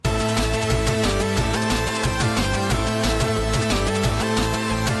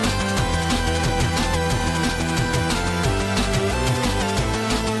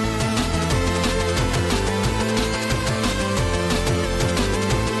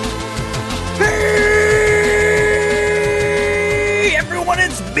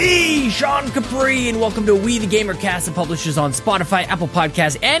Sean Capri, and welcome to We the Gamer Cast, that publishes on Spotify, Apple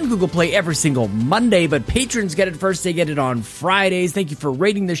Podcasts, and Google Play every single Monday, but patrons get it first. They get it on Fridays. Thank you for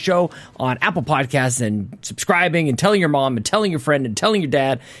rating the show on Apple Podcasts and subscribing and telling your mom and telling your friend and telling your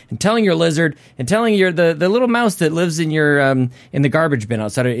dad and telling your lizard and telling your the little mouse that lives in your in the garbage bin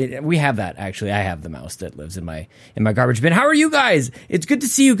outside. We have that, actually. I have the mouse that lives in my garbage bin. How are you guys? It's good to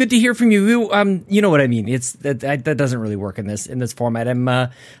see you. Good to hear from you. You know what I mean. It's that doesn't really work in this format. I'm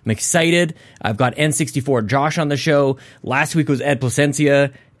excited. I've got N64 Josh on the show. Last week was Ed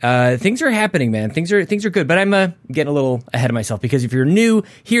Placencia. Things are happening, man. Things are good, but I'm getting a little ahead of myself, because if you're new,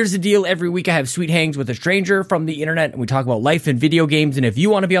 here's the deal. Every week I have Sweet Hangs with a stranger from the internet, and we talk about life and video games. And if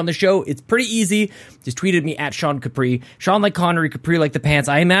you want to be on the show, it's pretty easy. Just tweet at me at Sean Capri. Sean like Connery, Capri like the pants.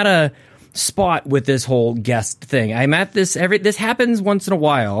 I'm at a spot with this whole guest thing. I'm at this this happens once in a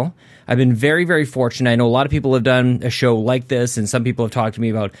while. I've been very, very fortunate. I know a lot of people have done a show like this, and some people have talked to me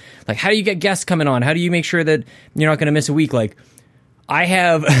about, like, how do you get guests coming on? How do you make sure that you're not going to miss a week? Like, I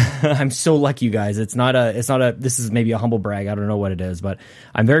have, I'm so lucky, you guys. This is maybe a humble brag. I don't know what it is, but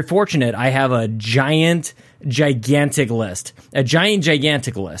I'm very fortunate. I have a gigantic list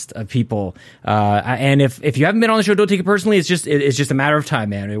of people. And if you haven't been on the show, don't take it personally. It's just a matter of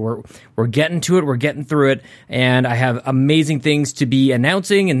time, man. We're getting to it. We're getting through it. And I have amazing things to be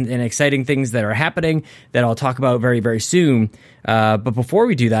announcing and exciting things that are happening that I'll talk about very, very soon. But before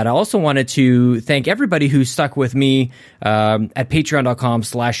we do that, I also wanted to thank everybody who stuck with me at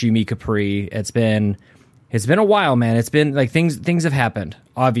patreon.com/YouMeCapri. It's been a while, man. It's been like things have happened,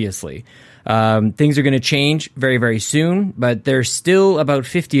 obviously. Things are going to change very, very soon, but there's still about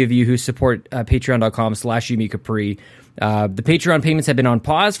 50 of you who support patreon.com/YouMeCapri. The Patreon payments have been on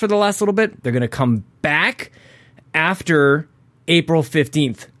pause for the last little bit. They're going to come back after April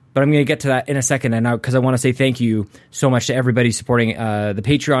 15th. But I'm going to get to that in a second, and because I want to say thank you so much to everybody supporting the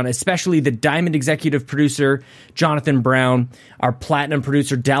Patreon, especially the Diamond Executive Producer, Jonathan Brown, our Platinum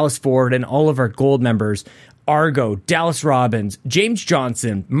Producer, Dallas Ford, and all of our Gold members, Argo, Dallas Robbins, James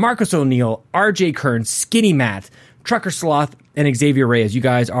Johnson, Marcus O'Neill, RJ Kern, Skinny Matt, Trucker Sloth, and Xavier Reyes. You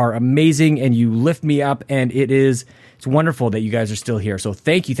guys are amazing, and you lift me up, and it's wonderful that you guys are still here. So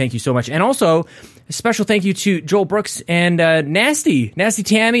thank you so much. And also, a special thank you to Joel Brooks and Nasty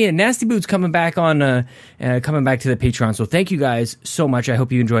Tammy and Nasty Boots coming back to the Patreon. So thank you guys so much. I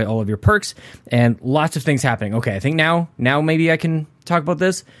hope you enjoy all of your perks and lots of things happening. Okay, I think now maybe I can talk about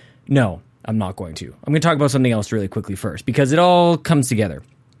this. No, I'm not going to. I'm going to talk about something else really quickly first, because it all comes together.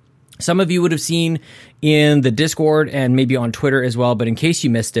 Some of you would have seen in the Discord and maybe on Twitter as well, but in case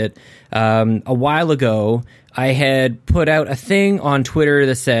you missed it, a while ago, I had put out a thing on Twitter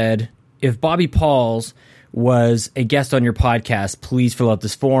that said, if Bobby Pauls was a guest on your podcast, please fill out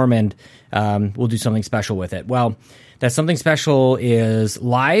this form and we'll do something special with it. Well, that something special is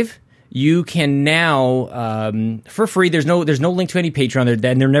live. You can now, for free, there's no link to any Patreon,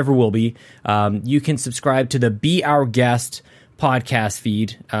 and there never will be. You can subscribe to the Be Our Guest podcast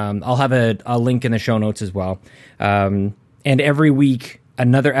feed. I'll have a link in the show notes as well. And every week,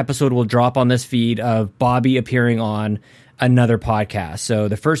 another episode will drop on this feed of Bobby appearing on another podcast. So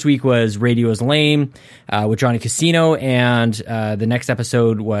the first week was Radio is Lame with Johnny Casino, and the next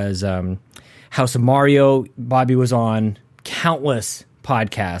episode was House of Mario. Bobby was on countless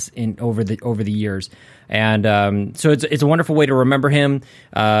podcasts over the years. And so it's a wonderful way to remember him.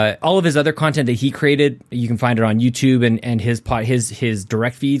 All of his other content that he created, you can find it on YouTube, and his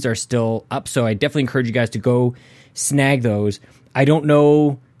direct feeds are still up. So I definitely encourage you guys to go snag those. I don't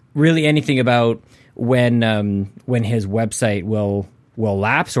know really anything about when his website will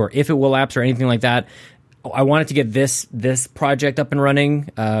lapse, or if it will lapse, or anything like that. I wanted to get this project up and running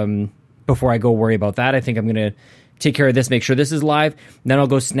before I go worry about that. I think I'm going to take care of this, make sure this is live. Then I'll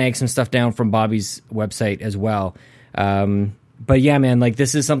go snag some stuff down from Bobby's website as well. But yeah, man, like,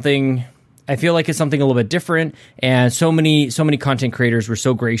 this is something, I feel like it's something a little bit different. And so many content creators were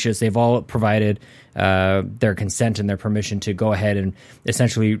so gracious. They've all provided their consent and their permission to go ahead and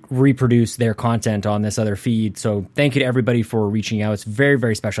essentially reproduce their content on this other feed. So thank you to everybody for reaching out. It's very,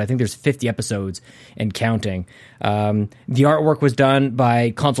 very special. I think there's 50 episodes and counting. The artwork was done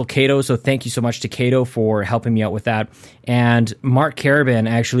by Consul Cato, so thank you so much to Cato for helping me out with that. And Mark Carabin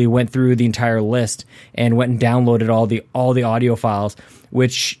actually went through the entire list and went and downloaded all the audio files,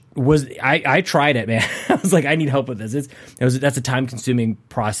 which was, I tried it, man. I was like, I need help with this. That's a time-consuming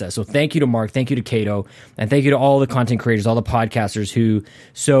process. So thank you to Mark, thank you to Cato, and thank you to all the content creators, all the podcasters who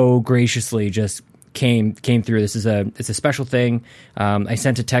so graciously just came through. It's a special thing. I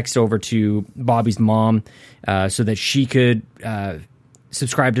sent a text over to Bobby's mom so that she could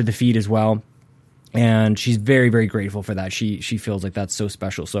subscribe to the feed as well. and she's very, very grateful for that. She feels like that's so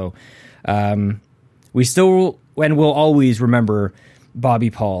special. So we still and will always remember Bobby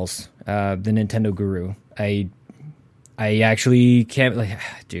Pauls, the Nintendo guru. I actually can't, like,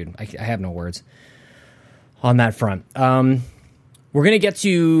 dude, I have no words on that front. We're going to get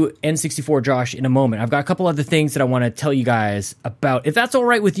to N64 Josh in a moment. I've got a couple other things that I want to tell you guys about, if that's all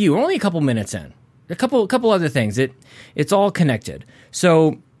right with you. We're only a couple minutes in. A couple other things. It's all connected.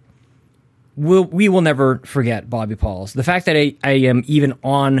 So we will never forget Bobby Pauls. The fact that I am even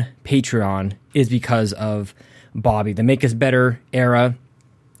on Patreon is because of Bobby. The Make Us Better era.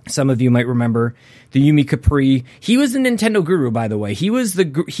 Some of you might remember the Yumi Capri. He was the Nintendo guru, by the way. He was the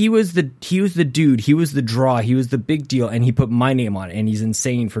dude. He was the draw. He was the big deal, and he put my name on it. And he's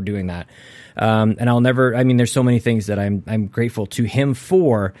insane for doing that. And I'll never. I mean, there's so many things that I'm grateful to him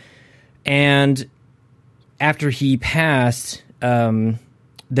for. And after he passed,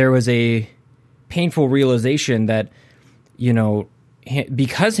 there was a painful realization that, you know,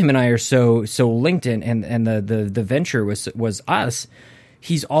 because him and I are so linked in, and the venture was us.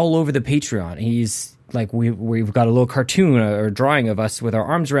 He's all over the Patreon. He's like, we've got a little cartoon or drawing of us with our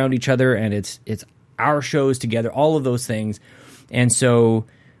arms around each other, and it's our shows together, all of those things. And so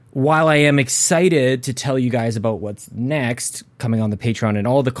while I am excited to tell you guys about what's next coming on the Patreon and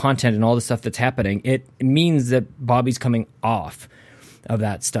all the content and all the stuff that's happening, it means that Bobby's coming off of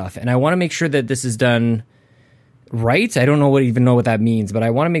that stuff. And I want to make sure that this is done right. I don't even know what that means, but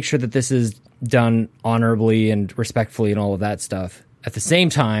I want to make sure that this is done honorably and respectfully and all of that stuff. At the same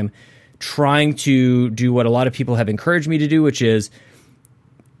time, trying to do what a lot of people have encouraged me to do, which is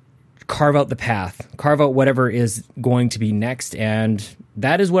carve out the path, carve out whatever is going to be next. And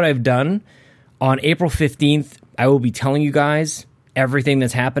that is what I've done. On April 15th, I will be telling you guys everything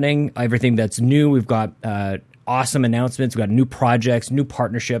that's happening, everything that's new. We've got awesome announcements. We've got new projects, new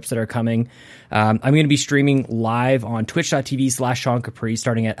partnerships that are coming. I'm going to be streaming live on twitch.tv/Sean Capri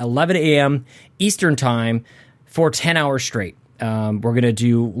starting at 11 a.m. Eastern time for 10 hours straight. We're going to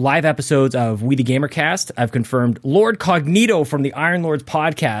do live episodes of We the Gamercast. I've confirmed Lord Cognito from the Iron Lords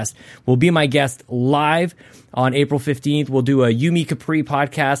podcast will be my guest live on April 15th. We'll do a Yumi Capri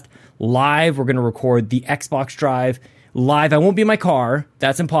podcast live. We're going to record the Xbox Drive live. I won't be in my car.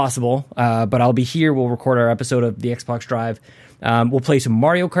 That's impossible. But I'll be here. We'll record our episode of the Xbox Drive. We'll play some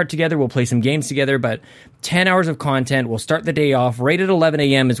Mario Kart together. We'll play some games together, but 10 hours of content. We'll start the day off right at 11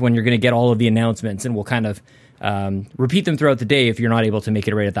 a.m. is when you're going to get all of the announcements, and we'll kind of repeat them throughout the day if you're not able to make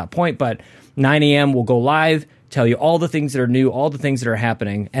it right at that point. But 9 a.m. we'll go live, tell you all the things that are new, all the things that are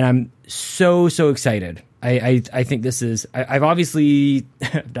happening, and I'm so excited. I think this is. I've obviously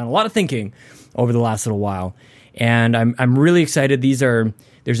done a lot of thinking over the last little while, and I'm really excited.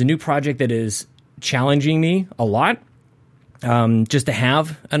 There's a new project that is challenging me a lot, just to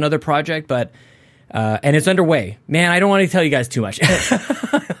have another project, but. And it's underway. Man, I don't want to tell you guys too much.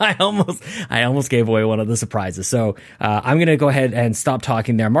 I almost gave away one of the surprises. So I'm going to go ahead and stop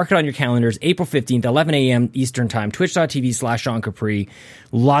talking there. Mark it on your calendars. April 15th, 11 a.m. Eastern time, twitch.tv/Sean Capri.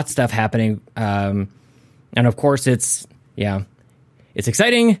 Lots of stuff happening. And of course, it's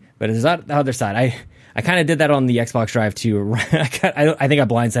exciting, but it's not the other side. I kind of did that on the Xbox Drive too. I think I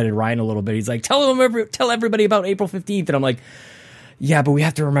blindsided Ryan a little bit. He's like, tell everybody about April 15th. And I'm like, yeah, but we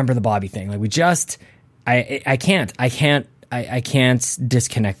have to remember the Bobby thing. Like I can't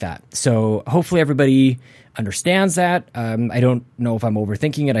disconnect that. So hopefully everybody understands that. I don't know if I'm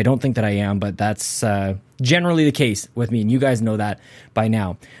overthinking it. I don't think that I am, but that's generally the case with me, and you guys know that by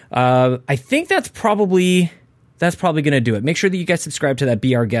now. I think that's probably going to do it. Make sure that you guys subscribe to that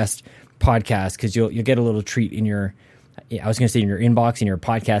Be Our Guest podcast, because you'll get a little treat in your. I was going to say in your inbox, in your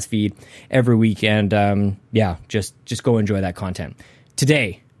podcast feed every week. And just go enjoy that content.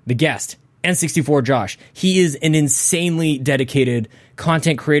 Today, the guest, N64 Josh. He is an insanely dedicated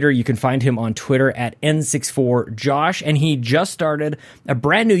content creator. You can find him on Twitter at N64Josh. And he just started a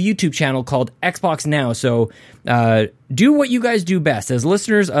brand new YouTube channel called Xbox Now. So do what you guys do best. As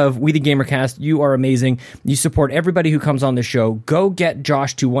listeners of We the Gamercast, you are amazing. You support everybody who comes on the show. Go get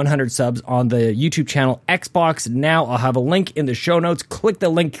Josh to 100 subs on the YouTube channel Xbox Now. I'll have a link in the show notes. Click the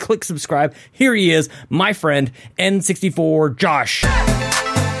link, click subscribe. Here he is, my friend, N64 Josh.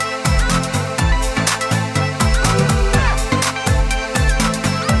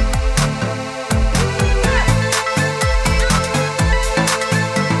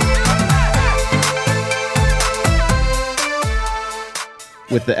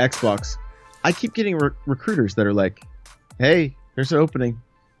 With the Xbox, I keep getting recruiters that are like, hey, there's an opening.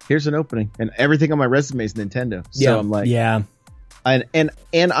 Here's an opening. And everything on my resume is Nintendo. So I'm like, yeah. And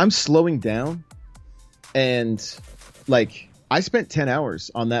I'm slowing down. And like, I spent 10 hours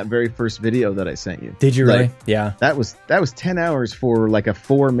on that very first video that I sent you. Did you really? Yeah. That was 10 hours for like a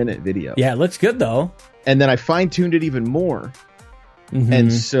 4-minute video. Yeah, it looks good though. And then I fine-tuned it even more. Mm-hmm.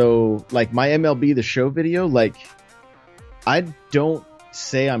 And so like my MLB The Show video, like I don't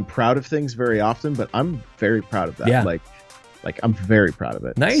say I'm proud of things very often, but I'm very proud of that. Yeah. Like I'm very proud of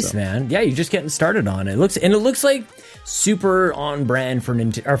it. Nice, man. Yeah, you're just getting started on it. It looks like super on brand for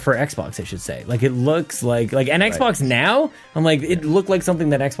Xbox, I should say. Like it looks like and Xbox now, I'm like it looked like something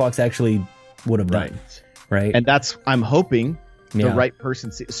that Xbox actually would have done. Right. And that's I'm hoping the right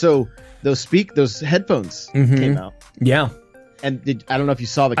person so those headphones came out. Yeah. And I don't know if you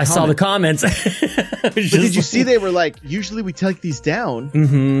saw the comments. I saw the comments. But did you see they were like, usually we take these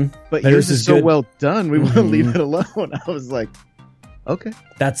down, but yours is so well done, we want to leave it alone. I was like, okay.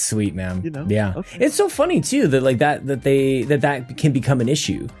 That's sweet, man. You know? Yeah. Okay. It's so funny too that like that can become an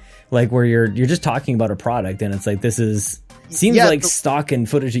issue. Like where you're just talking about a product and it's like seems like stock and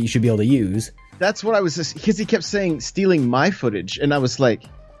footage that you should be able to use. That's what I was because he kept saying stealing my footage and I was like,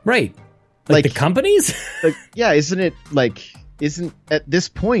 right. Like the companies? Like, yeah, isn't at this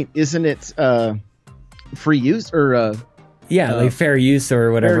point, isn't it free use or like fair use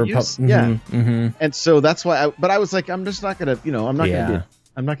or whatever? Fair use? Yeah. And so that's why I was like, I'm just not gonna, I'm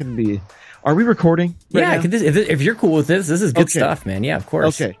not gonna be. Are we recording? Right now? If you're cool with this is good stuff, man. Yeah, of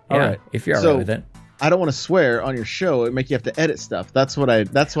course. Okay. All right. If you're all right with it. I don't want to swear on your show. It make you have to edit stuff. That's why.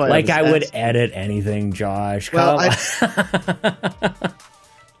 I would edit anything, Josh. Well,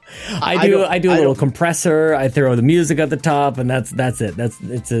 I do a little compressor. I throw the music at the top, and that's it.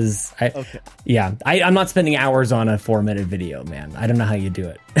 I'm not spending hours on a 4-minute video, man. I don't know how you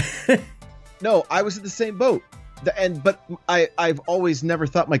do it. No, I was in the same boat, but I've always never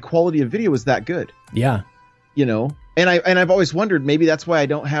thought my quality of video was that good. Yeah, and I've always wondered maybe that's why I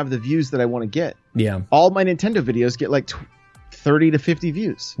don't have the views that I want to get. Yeah, all my Nintendo videos get like 30 to 50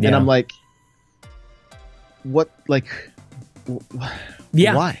 views, and I'm like, what, like.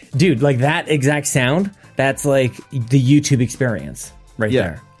 Yeah, why? Dude, like that exact sound, that's like the YouTube experience right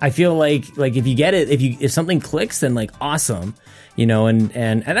there. I feel like if you get it, if something clicks, then like awesome,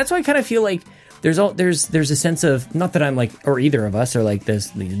 and that's why I kind of feel like there's a sense of, not that I'm like, or either of us are like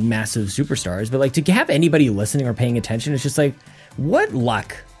these massive superstars, but like to have anybody listening or paying attention, it's just like, what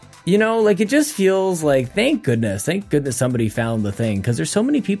luck. Like it just feels like, thank goodness somebody found the thing, because there's so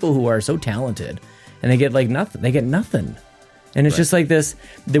many people who are so talented and they get like nothing. They get nothing. And it's just like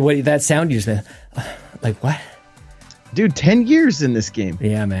that sound you just made, like what? Dude, 10 years in this game.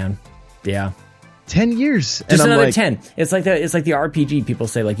 Yeah, man. Yeah. 10 years. Just another 10. It's like the RPG people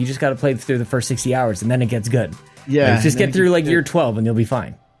say, like you just got to play through the first 60 hours and then it gets good. Yeah. Like, just get through like year 12 and you'll be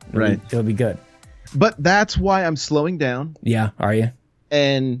fine. It'll be good. But that's why I'm slowing down. Yeah, are you?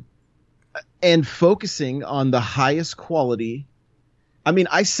 And focusing on the highest quality. I mean,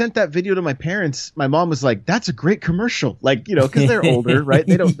 I sent that video to my parents. My mom was like, that's a great commercial. Like, because they're older, right?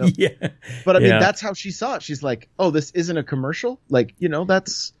 They don't know. Yeah. But I mean, that's how she saw it. She's like, oh, this isn't a commercial? Like,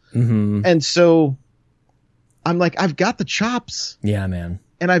 that's... And so I'm like, I've got the chops. Yeah, man.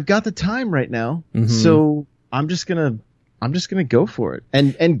 And I've got the time right now. So I'm just going to go for it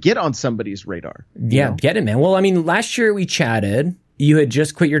and get on somebody's radar. Yeah, get it, man. Well, I mean, last year we chatted. You had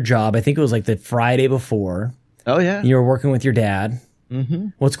just quit your job. I think it was like the Friday before. Oh, yeah. You were working with your dad. Mm-hmm.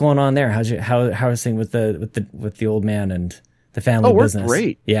 What's going on there? How's thing with the old man and the family business? Oh, we're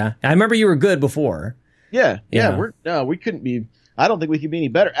great. Yeah, I remember you were good before. Yeah. We couldn't be. I don't think we could be any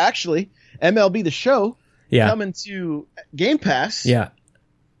better. Actually, MLB The Show coming to Game Pass. Yeah,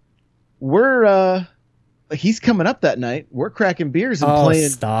 we're he's coming up that night. We're cracking beers and playing.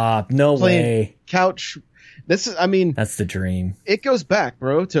 Stop! No way. Couch. This is. I mean, that's the dream. It goes back,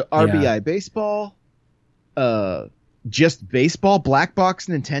 bro, to RBI baseball. Just baseball, black box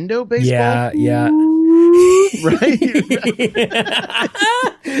Nintendo baseball. Yeah. Right?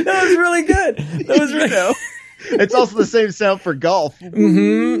 That was really good. That was really. It's also the same sound for golf.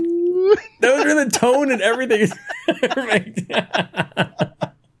 Mm-hmm. That was really the tone and everything.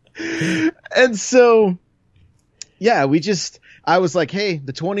 And so, yeah, I was like, hey,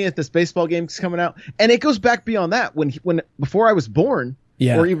 the 20th, this baseball game's coming out, and it goes back beyond that. When before I was born,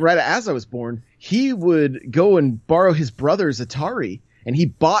 or even right as I was born, he would go and borrow his brother's Atari, and he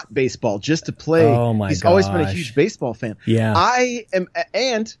bought baseball just to play. Oh my He's always been a huge baseball fan. Yeah, I am,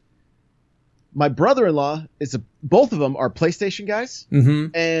 and my brother-in-law both of them are PlayStation guys.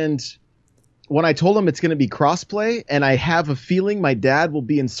 Mm-hmm. And when I told him it's going to be crossplay, and I have a feeling my dad will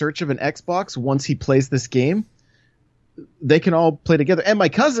be in search of an Xbox once he plays this game, they can all play together. And my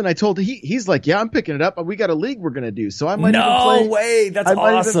cousin, I told he's like, yeah, I'm picking it up. We got a league we're going to do. So I might even play. No way. That's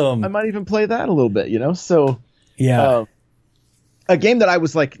awesome. I might even play that a little bit, So yeah. a game that I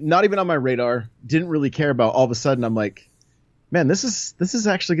was like not even on my radar, didn't really care about. All of a sudden, I'm like, man, this is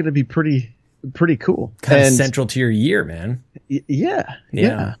actually going to be pretty cool. Kind of central to your year, man. Yeah.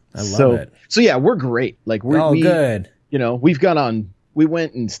 I love it. So yeah, we're great. Like we're good. You know, we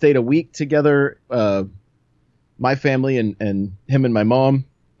went and stayed a week together. My family and him and my mom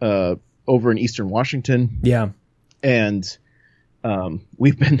over in Eastern Washington. Yeah. And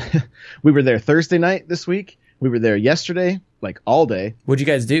we were there Thursday night this week. We were there yesterday, like all day. What'd you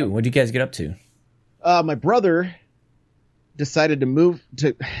guys do? What'd you guys get up to? My brother decided to move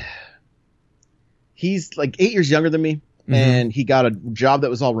to. He's like 8 years younger than me, and he got a job that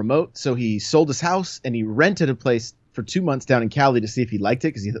was all remote. So he sold his house and he rented a place for 2 months down in Cali to see if he liked it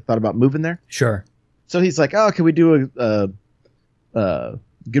because he thought about moving there. Sure. So he's like, "Oh, can we do a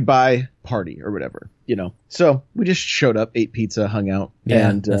goodbye party or whatever?" You know. So we just showed up, ate pizza, hung out. Yeah,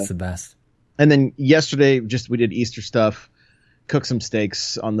 and, that's the best. And then yesterday, we did Easter stuff, cooked some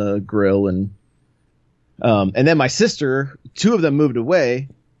steaks on the grill, and then my sister, 2 of them moved away.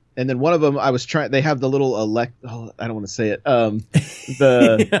 And then one of them, they have the little I don't want to say it. The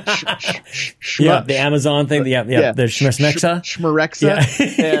the Amazon thing. The Shmerexa.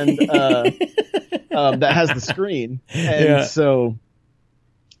 And that has the screen. And so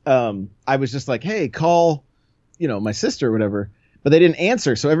I was just like, hey, call, my sister or whatever. But they didn't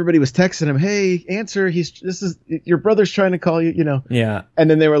answer. So everybody was texting him, hey, answer. Your brother's trying to call you, Yeah. And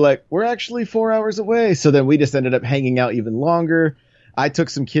then they were like, we're actually 4 hours away. So then we just ended up hanging out even longer. I took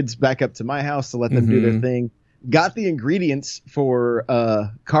some kids back up to my house to let them do their thing. Got the ingredients for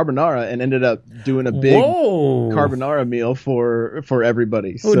carbonara and ended up doing a big carbonara meal for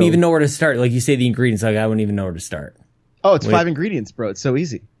everybody. I wouldn't even know where to start. Like you say the ingredients, like I wouldn't even know where to start. Oh, it's 5 ingredients, bro. It's so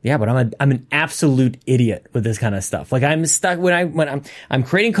easy. Yeah, but I'm an absolute idiot with this kind of stuff. Like I'm stuck when I'm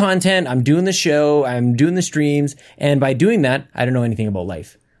creating content, I'm doing the show, I'm doing the streams, and by doing that, I don't know anything about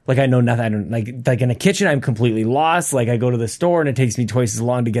life. Like I know nothing. I don't like in a kitchen. I'm completely lost. Like I go to the store and it takes me twice as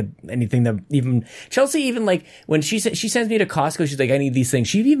long to get anything that even Chelsea. Even like when she sends me to Costco, she's like, I need these things.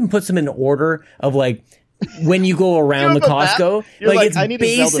 She even puts them in order of like when you go around the Costco. Like it's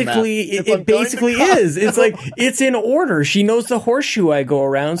basically it basically is. It's like it's in order. She knows the horseshoe I go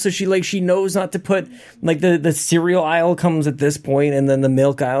around, so she knows not to put like the cereal aisle comes at this point, and then the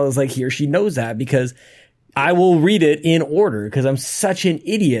milk aisle is like here. She knows that because I will read it in order because I'm such an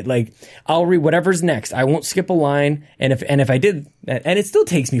idiot. Like I'll read whatever's next. I won't skip a line. And if I did, and it still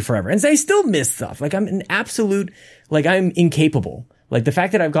takes me forever and I still miss stuff. Like I'm an absolute, like I'm incapable. Like the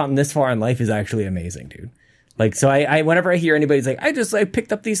fact that I've gotten this far in life is actually amazing, dude. Like, so I whenever I hear anybody's like, I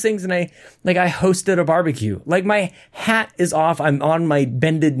picked up these things and I hosted a barbecue. Like my hat is off. I'm on my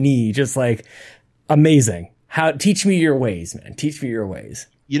bended knee. Just like amazing. Teach me your ways, man. Teach me your ways.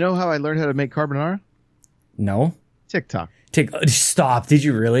 You know how I learned how to make carbonara? No. TikTok. Stop. Did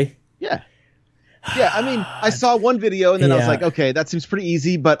you really? Yeah. Yeah. I mean, I saw one video and then I was like, okay, that seems pretty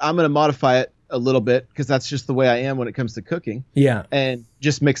easy, but I'm going to modify it a little bit because that's just the way I am when it comes to cooking. Yeah. And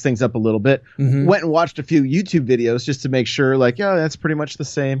just mix things up a little bit. Mm-hmm. Went and watched a few YouTube videos just to make sure like, yeah, that's pretty much the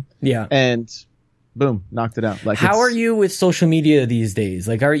same. Yeah. And boom, knocked it out. Like, how are you with social media these days?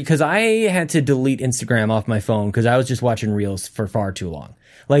 Like, because I had to delete Instagram off my phone because I was just watching reels for far too long.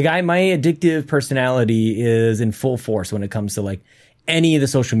 Like my addictive personality is in full force when it comes to like any of the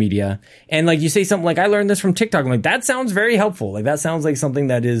social media. And like you say something like, I learned this from TikTok. I'm like, that sounds very helpful. Like that sounds like something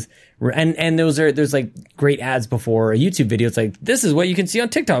that is, and there's like great ads before a YouTube video. It's like, this is what you can see on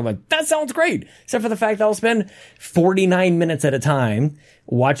TikTok. I'm like, that sounds great. Except for the fact that I'll spend 49 minutes at a time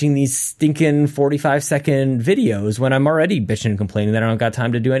watching these stinking 45-second videos when I'm already bitching and complaining that I don't got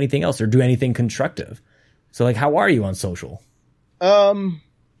time to do anything else or do anything constructive. So like, how are you on social?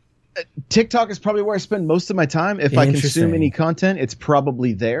 TikTok is probably where I spend most of my time. If I consume any content, it's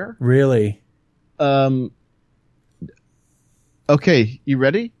probably there. Really? Okay, you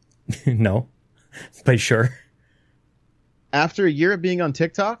ready? No, but sure. After a year of being on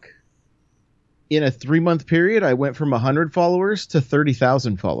TikTok, in a 3-month period, I went from 100 followers to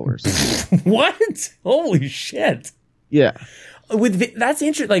 30,000 followers. What? Holy shit! Yeah, that's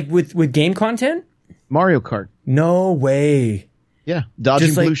interesting. Like with game content, Mario Kart. No way. Yeah, dodging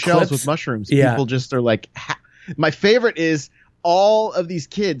just, like, blue shells clips? with mushrooms. Yeah. People just are like, my favorite is all of these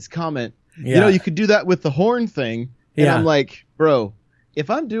kids comment, you could do that with the horn thing. And I'm like, bro,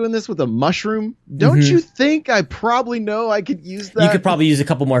 if I'm doing this with a mushroom, don't you think I probably know I could use that? You could probably use a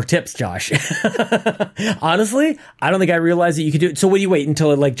couple more tips, Josh. Honestly, I don't think I realized that you could do it. So what do you wait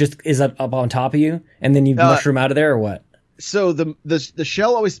until it like just is up on top of you and then you mushroom out of there or what? So the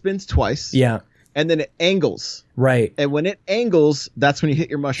shell always spins twice. Yeah. and then it angles. Right. And when it angles, that's when you hit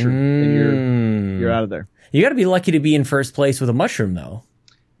your mushroom and you're out of there. You got to be lucky to be in first place with a mushroom, though.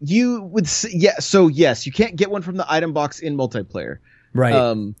 You would so yes, you can't get one from the item box in multiplayer.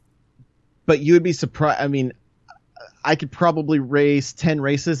 Right. But you would be surprised. I mean, I could probably race 10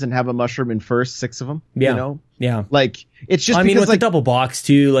 races and have a mushroom in first 6 of them. Yeah. You know? Yeah. Like, it's just, I mean, with like the double box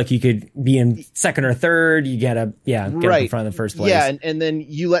too, like you could be in second or third, you get up in front of the first place. Yeah. And then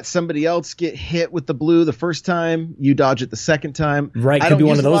you let somebody else get hit with the blue the first time, you dodge it the second time. Right. Could be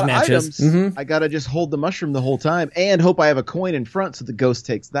one of those matches. Mm-hmm. I got to just hold the mushroom the whole time and hope I have a coin in front so the ghost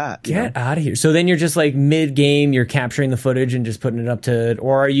takes that. Get out of here. So then you're just like mid game, you're capturing the footage and just putting it up to,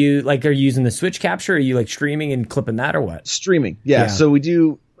 or are you using the Switch capture? Are you like streaming and clipping that or what? Streaming. Yeah. So we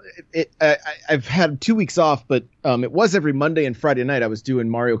do. I've had 2 weeks off, but it was every Monday and Friday night I was doing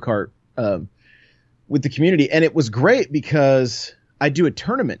Mario Kart with the community, and it was great because I do a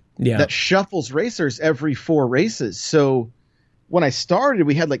tournament that shuffles racers every 4 races. So when I started,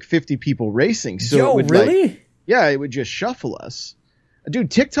 we had like 50 people racing. So it would really? It would just shuffle us.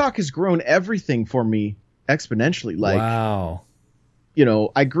 Dude, TikTok has grown everything for me exponentially. Like, wow. You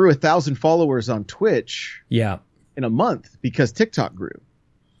know, I grew 1,000 followers on Twitch. Yeah. In a month because TikTok grew.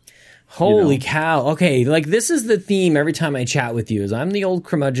 Holy cow. Okay, like this is the theme every time I chat with you is I'm the old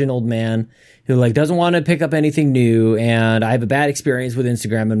curmudgeon old man who like doesn't want to pick up anything new, and I have a bad experience with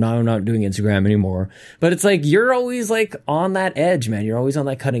Instagram and now I'm not doing Instagram anymore. But it's like you're always like on that edge, man. You're always on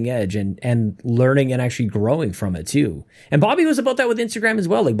that cutting edge and learning and actually growing from it too. And Bobby was about that with Instagram as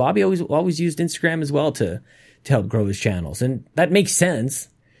well. Like Bobby always used Instagram as well to help grow his channels. And that makes sense.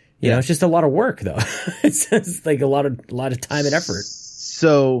 You know, it's just a lot of work though. It's like a lot of time and effort.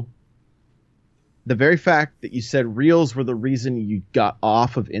 So the very fact that you said Reels were the reason you got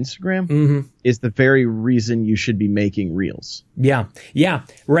off of Instagram is the very reason you should be making Reels. Yeah. Yeah.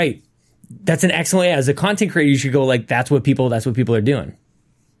 Right. That's an excellent, as a content creator, you should go like, that's what people are doing.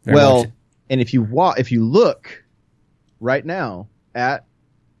 And if you look right now at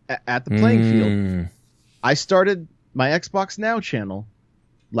the playing field, I started my Xbox Now channel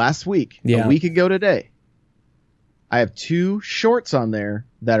last week, a week ago today. I have 2 shorts on there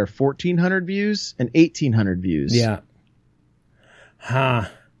that are 1,400 views and 1,800 views. Yeah. Huh.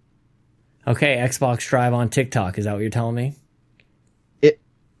 Okay, Xbox Drive on TikTok. Is that what you're telling me? But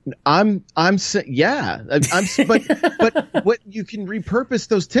what you can repurpose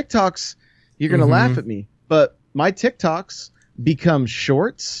those TikToks, you're going to laugh at me. But my TikToks become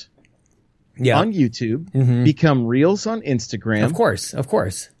shorts on YouTube, become Reels on Instagram. Of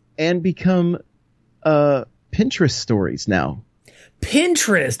course. And become Pinterest stories now.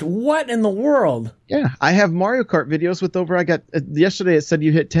 Pinterest? What in the world? Yeah, I have Mario Kart videos with yesterday it said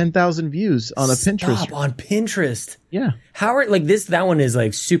you hit 10,000 views on a Pinterest. On Pinterest. Yeah. How are that one is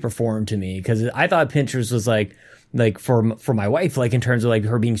like super foreign to me because I thought Pinterest was like for my wife, like in terms of like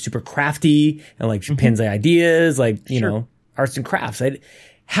her being super crafty and like she pins ideas, like, you know, arts and crafts.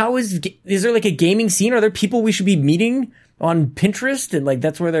 Is there like a gaming scene? Are there people we should be meeting on Pinterest? And like,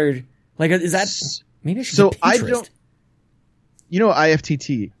 that's where they're like, is that, maybe I should get Pinterest. You know what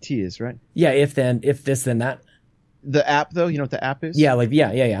IFTT is, right? Yeah. If this, then that. The app though, you know what the app is? Yeah. Like,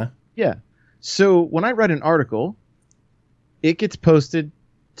 yeah. So when I write an article, it gets posted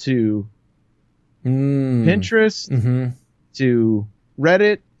to Pinterest, to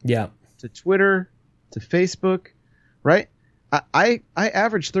Reddit, to Twitter, to Facebook, right? I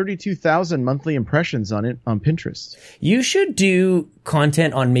average 32,000 monthly impressions on Pinterest. You should do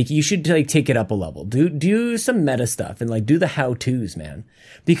content on you should like take it up a level. Do some meta stuff and like do the how-tos, man.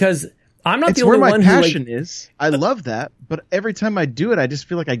 Because I'm not the only one who It's where my passion is. I love that, but every time I do it, I just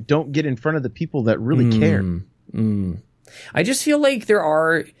feel like I don't get in front of the people that really care. I just feel like there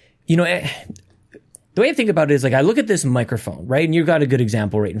are, you know, the way I think about it is like I look at this microphone, right? And you've got a good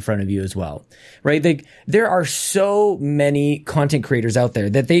example right in front of you as well, right? Like there are so many content creators out there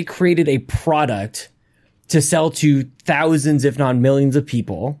that they created a product to sell to thousands, if not millions of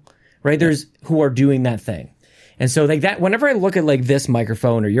people, right? There's who are doing that thing. And so like that, whenever I look at like this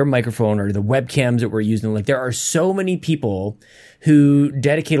microphone or your microphone or the webcams that we're using, like there are so many people who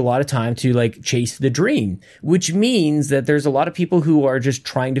dedicate a lot of time to like chase the dream, which means that there's a lot of people who are just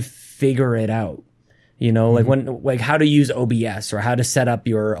trying to figure it out. You know, like how to use OBS or how to set up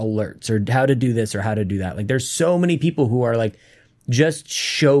your alerts or how to do this or how to do that. Like there's so many people who are like, just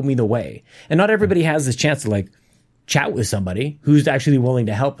show me the way. And not everybody has this chance to like chat with somebody who's actually willing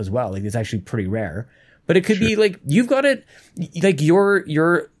to help as well. Like it's actually pretty rare, but it could be like, you've got it, like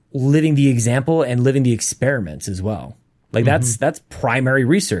you're living the example and living the experiments as well. Like that's primary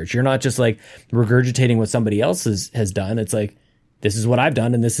research. You're not just like regurgitating what somebody else has done. It's like, this is what I've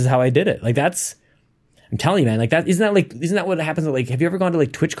done and this is how I did it. Like that's I'm telling you, man, like that, isn't that what happens at, like, have you ever gone to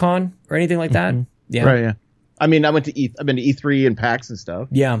like TwitchCon or anything like that? Mm-hmm. Yeah. Right. Yeah. I mean, I've been to E3 and PAX and stuff.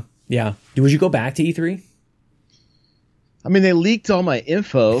 Yeah. Yeah. Would you go back to E3? I mean, they leaked all my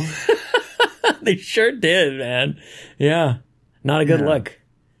info. They sure did, man. Yeah. Not a good look.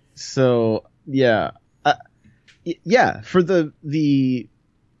 So yeah. Yeah. For the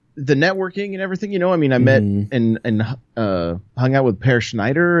networking and everything, you know, I mean, I met and hung out with Per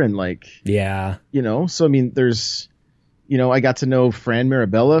Schneider and like, yeah, you know, so I mean, there's, you know, I got to know Fran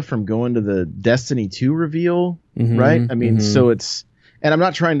Mirabella from going to the Destiny 2 reveal, right? I mean, so it's, and I'm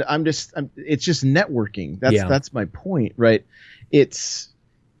not trying to, it's just networking. That's my point, right? It's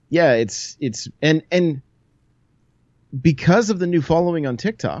and because of the new following on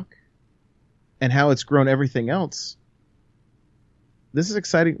TikTok and how it's grown everything else, this is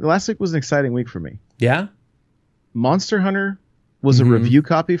exciting. Last week was an exciting week for me. Yeah. Monster Hunter was a review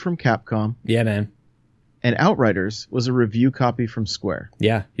copy from Capcom. Yeah, man. And Outriders was a review copy from Square.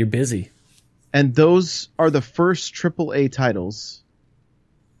 Yeah, you're busy. And those are the first AAA titles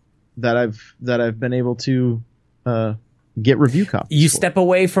that I've been able to get review copies. You step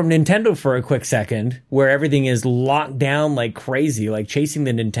away from Nintendo for a quick second, where everything is locked down like crazy. Like chasing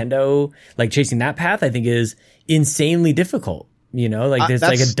the Nintendo, like chasing that path, I think is insanely difficult. You know, like there's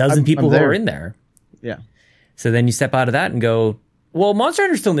like a dozen people who are in there. Yeah. So then you step out of that and go, well, Monster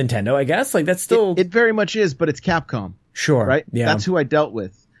Hunter's still Nintendo, I guess. Like that's still it very much is, but it's Capcom. Sure. Right? Yeah. That's who I dealt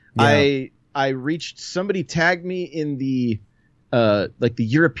with. Yeah. I reached, somebody tagged me in the like the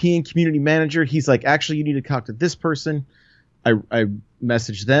European community manager. He's like, actually, you need to talk to this person. I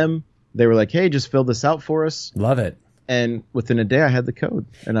messaged them. They were like, hey, just fill this out for us. Love it. And within a day I had the code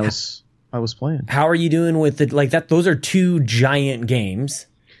and I was playing. How are you doing with it? Like that, those are two giant games,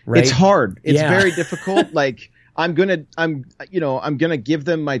 right? It's hard. It's very difficult. Like I'm going to give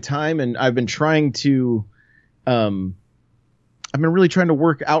them my time, and I've been trying to, I've been really trying to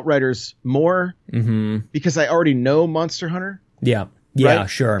work Outriders more because I already know Monster Hunter. Yeah. Yeah, right?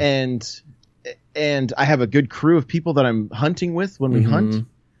 sure. And I have a good crew of people that I'm hunting with when we hunt.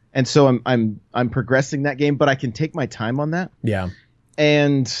 And so I'm progressing that game, but I can take my time on that. Yeah.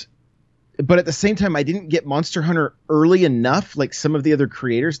 But at the same time, I didn't get Monster Hunter early enough like some of the other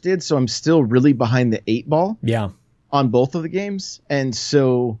creators did, so I'm still really behind the 8 ball. Yeah. On both of the games. And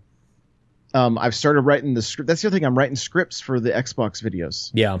so I've started writing the script. That's the other thing. I'm writing scripts for the Xbox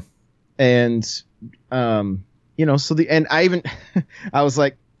videos. Yeah. And you know, so I was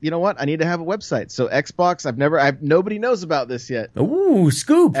like, you know what? I need to have a website. So Xbox, nobody knows about this yet. Ooh,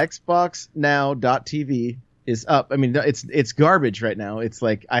 scoop. Xboxnow.tv is up. I mean, it's garbage right now. It's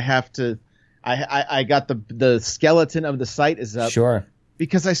like I have to. I got the skeleton of the site is up. Sure.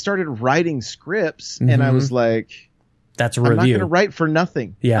 Because I started writing scripts and I was like, that's a review. I'm not going to write for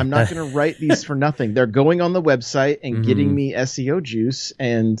nothing. Yeah. I'm not going to write these for nothing. They're going on the website and getting me SEO juice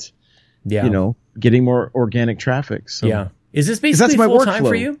and, you know, getting more organic traffic. So yeah. Is this basically full time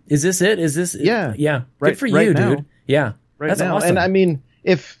for you? Is this it? Is this? Yeah. Yeah. Right, Good for you, right now. dude. Yeah. Right that's now. awesome. And I mean,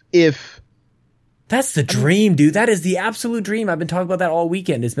 if that's the dream, dude. That is the absolute dream. I've been talking about that all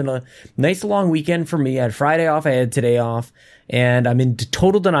weekend. It's been a nice long weekend for me. I had Friday off. I had today off. And I'm in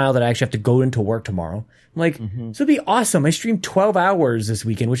total denial that I actually have to go into work tomorrow. I'm like, so it'd be awesome. I streamed 12 hours this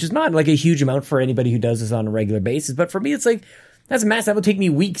weekend, which is not like a huge amount for anybody who does this on a regular basis. But for me, it's like, that's massive. That would take me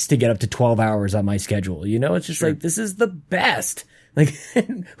weeks to get up to 12 hours on my schedule. You know, it's just like, this is the best. Like,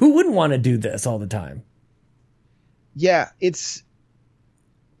 who wouldn't want to do this all the time? Yeah, it's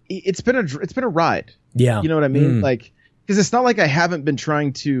been a ride. Yeah. You know what I mean? Like, because it's not like I haven't been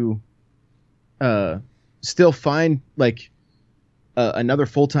trying to still find like another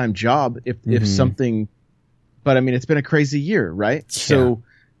full-time job if something, but I mean, it's been a crazy year, right? Yeah. So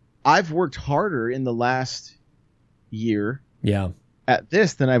I've worked harder in the last year at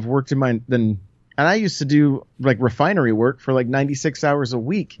this than I've worked and I used to do like refinery work for like 96 hours a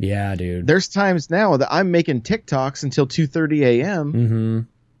week. Yeah, dude. There's times now that I'm making TikToks until 2:30 a.m.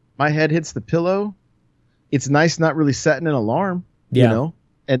 My head hits the pillow. It's nice not really setting an alarm, you know,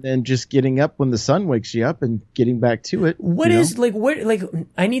 and then just getting up when the sun wakes you up and getting back to it.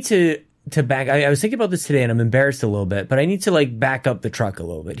 I need to back. I was thinking about this today and I'm embarrassed a little bit, but I need to like back up the truck a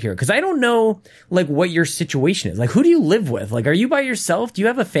little bit here. Cause I don't know like what your situation is. Like, who do you live with? Like, are you by yourself? Do you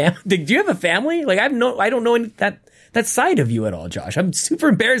have a family? Do you have a family? Like, I don't know that side of you at all, Josh. I'm super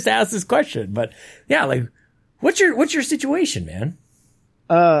embarrassed to ask this question, but yeah, like what's your situation, man?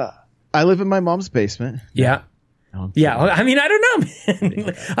 I live in my mom's basement. Yeah. Yeah, I mean, I don't know,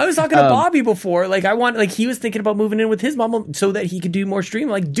 man. I was talking to Bobby before. Like, he was thinking about moving in with his mom so that he could do more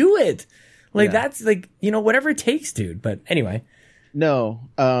streaming. Like, do it. Like, that's like, you know, whatever it takes, dude. But anyway. No.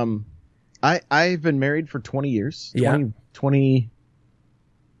 I've been married for 20 years.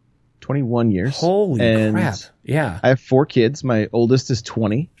 21 years. Holy crap. Yeah. I have 4 kids. My oldest is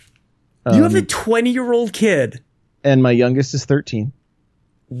 20. You have a 20-year-old kid. And my youngest is 13.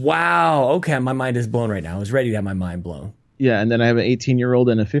 Wow. Okay, my mind is blown right now. I was ready to have my mind blown. Yeah, and then I have an 18-year-old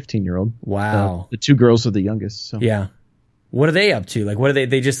and a 15-year-old. Wow. The 2 girls are the youngest. So. Yeah. What are they up to? Like, what are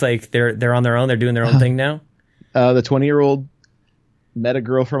they just like, they're on their own, they're doing their own thing now? The 20-year-old met a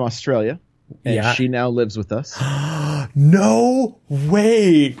girl from Australia, and she now lives with us. No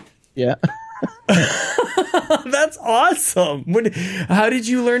way. Yeah. That's awesome. How did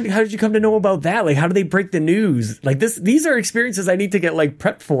you come to know about that? Like, how do they break the news? Like these are experiences I need to get like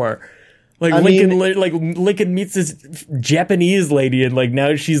prepped for. Like Lincoln meets this Japanese lady and like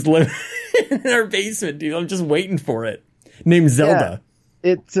now she's living in our basement, dude. I'm just waiting for it. Named Zelda.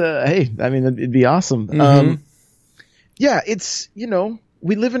 Yeah. Hey, I mean, it'd be awesome. Mm-hmm. Yeah, it's,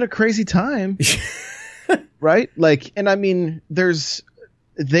 we live in a crazy time, right? Like, and I mean,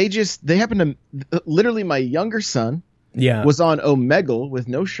 they happen to, literally my younger son was on Omegle with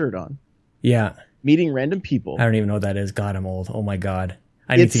no shirt on. Yeah. Meeting random people. I don't even know what that is. God, I'm old. Oh my God.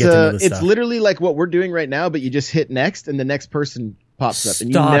 I need to get to know this stuff. It's literally like what we're doing right now, but you just hit next and the next person pops up.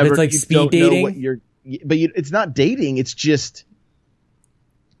 And it's like speed dating. It's not dating. It's just,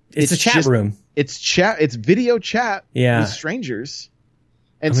 it's a chat room. It's video chat with strangers.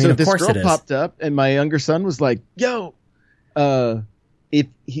 And so this girl popped up and my younger son was like, yo, the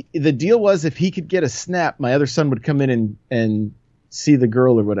deal was if he could get a snap, my other son would come in and see the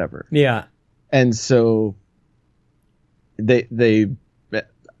girl or whatever. Yeah. And so they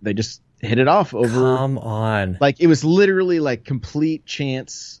just hit it off over. Come on. Like it was literally like complete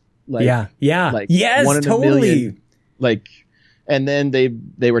chance. Like, yeah. Like yes, 1 in a totally. million. Like, and then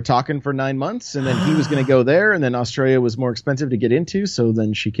they were talking for 9 months and then he was going to go there and then Australia was more expensive to get into. So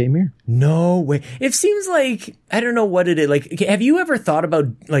then she came here. No way. It seems like, I don't know what it is. Like, have you ever thought about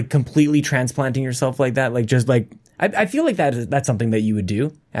like completely transplanting yourself like that? Like just like, I feel like that's something that you would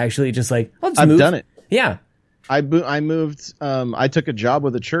do. Actually, just like, I've done it. Yeah. I moved. I took a job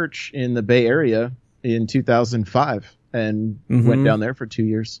with a church in the Bay Area in 2005 and went down there for 2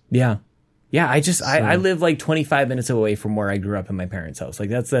 years. Yeah. Yeah. I live like 25 minutes away from where I grew up in my parents' house. Like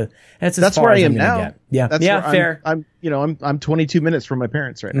that's where I am now. Get. Yeah. That's fair. I'm 22 minutes from my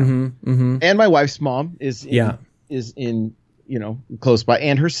parents right now. Mm-hmm. And my wife's mom is in close by,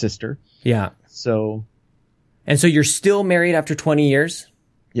 and her sister. Yeah. So you're still married after 20 years?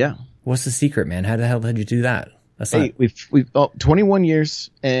 Yeah. What's the secret, man? How the hell did you do that? We've 21 years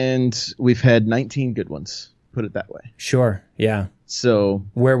and we've had 19 good ones. Put it that way. Sure. Yeah. So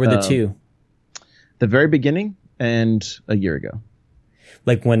where were the two? The very beginning and a year ago.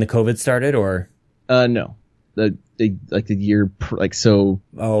 Like when the COVID started, or? No, the year so.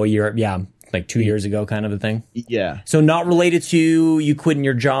 Oh, a year. Yeah. Like 2 years ago kind of a thing. Yeah. So not related to you quitting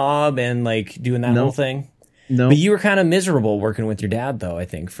your job and like doing that whole thing. No. But you were kind of miserable working with your dad though, I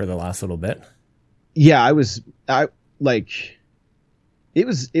think, for the last little bit. Yeah, I was in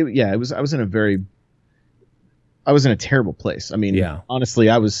a terrible place. I mean, honestly,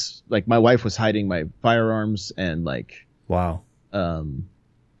 I was like, my wife was hiding my firearms and like, wow.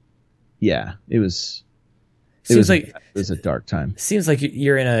 Yeah, it was a dark time. Seems like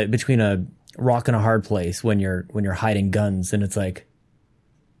you're between a rock and a hard place when you're hiding guns, and it's like,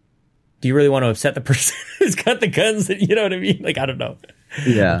 do you really want to upset the person who's got the guns? You know what I mean? Like, I don't know.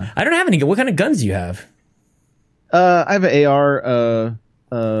 Yeah. I don't have any. What kind of guns do you have? I have an AR,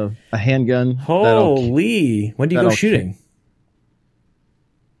 a handgun. Holy! When do you go shooting?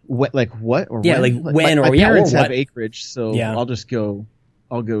 What, like what? Or yeah, when? Like when? My parents have what? acreage, so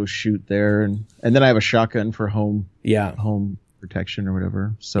I'll go shoot there, and then I have a shotgun for home protection or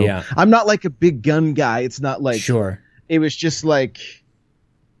whatever. So I'm not like a big gun guy. It's not like It was just like,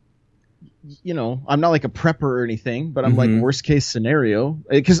 I'm not like a prepper or anything, but I'm like worst case scenario.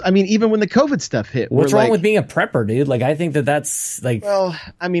 Because I mean, even when the COVID stuff hit, what's wrong with being a prepper, dude? Like, I think that's like. Well,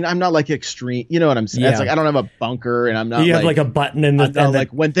 I mean, I'm not like extreme. You know what I'm saying? Yeah. It's like I don't have a bunker, and I'm not. You have like a button in the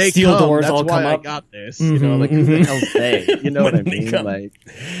like when they steel come, doors that's all why come I up. got this. Who the hell's they? You know what I mean? Like,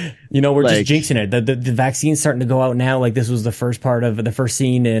 we're just jinxing it. The vaccine's starting to go out now. Like, this was the first part of the first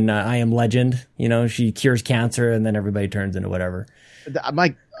scene in I Am Legend. She cures cancer, and then everybody turns into whatever.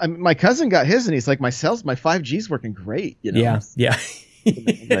 My cousin got his, and he's like, my 5G's working great. Yeah.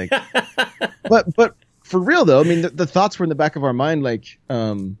 Like, but for real though, I mean, the thoughts were in the back of our mind, like,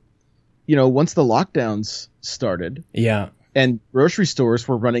 once the lockdowns started, and grocery stores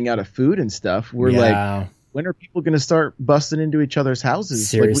were running out of food and stuff, we're like, when are people going to start busting into each other's houses?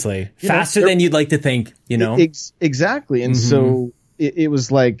 Seriously, faster than you'd like to think, Exactly, and so it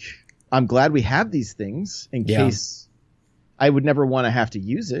was like, I'm glad we have these things in case I would never want to have to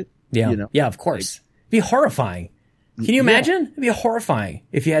use it. Yeah. You know? Yeah, of course. It'd be horrifying. Can you imagine? It'd be horrifying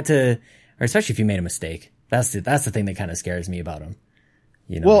if you had to, or especially if you made a mistake. That's the thing that kind of scares me about them.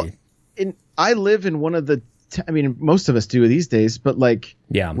 You know. Well, I live in one of the. I mean, most of us do these days, but like,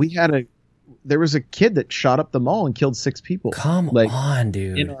 there was a kid that shot up the mall and killed 6 people. Come on,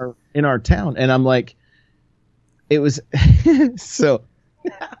 dude. In our town, and I'm like, it was so.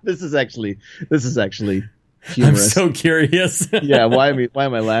 This is actually humorous. I'm so curious. Yeah, why am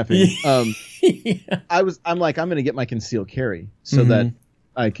I laughing? I'm like, I'm going to get my concealed carry so that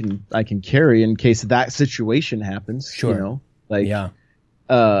I can carry in case that situation happens. Sure. You know, like,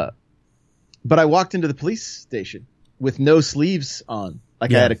 but I walked into the police station with no sleeves on.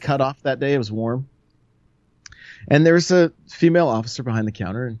 Like I had a cut off that day. It was warm, and there's a female officer behind the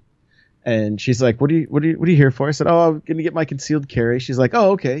counter, and she's like, "What are you here for?" I said, "Oh, I'm going to get my concealed carry." She's like,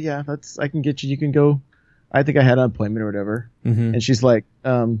 "Oh, okay, yeah, I can get you. You can go." I think I had an appointment or whatever. Mm-hmm. And she's like,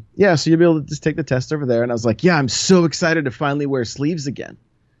 yeah, so you'll be able to just take the test over there. And I was like, yeah, I'm so excited to finally wear sleeves again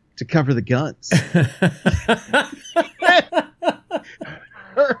to cover the guns.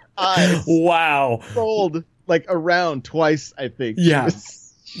 Her eyes rolled like around twice, I think. Yeah.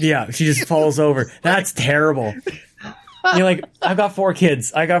 She just falls over. That's terrible. You're like, I've got 4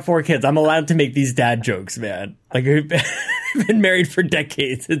 kids. I'm allowed to make these dad jokes, man. Like, I've been married for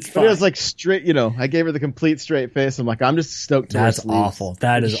decades. It's fine. It was like straight, you know, I gave her the complete straight face. I'm like, I'm just stoked to wear sleeves. That's awful.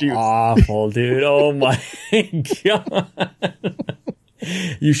 That is awful, dude. Oh my God.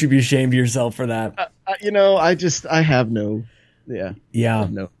 You should be ashamed of yourself for that. You know, I have no,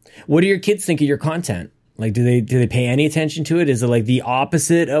 no. What do your kids think of your content? Like, do they pay any attention to it? Is it like the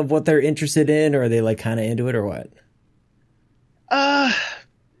opposite of what they're interested in, or are they like kind of into it, or what?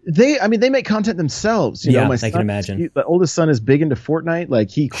 They make content themselves. You know, my son, I can imagine. The oldest son is big into Fortnite.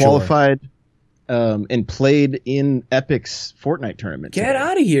 Like he qualified, and played in Epic's Fortnite tournament. Get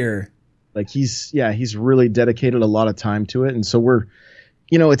out of here. Like he's really dedicated a lot of time to it. And so we're,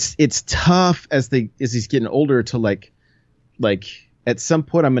 you know, it's tough as he's getting older to like at some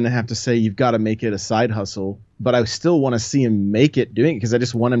point I'm going to have to say, you've got to make it a side hustle, but I still want to see him make it doing it. Cause I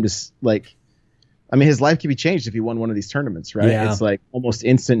just want him to like, I mean, his life could be changed if he won one of these tournaments, right? Yeah. It's like almost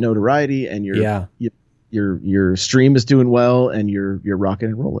instant notoriety, and your stream is doing well, and you're rocking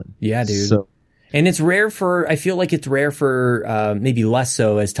and rolling. Yeah, dude. So, and it's rare I feel like it's rare for maybe less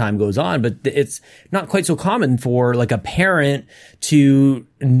so as time goes on, but it's not quite so common for like a parent to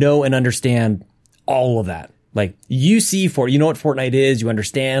know and understand all of that. Like you know what Fortnite is, you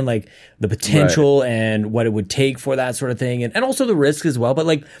understand like the potential and what it would take for that sort of thing, and also the risk as well. But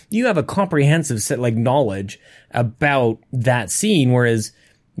like you have a comprehensive set like knowledge about that scene, whereas,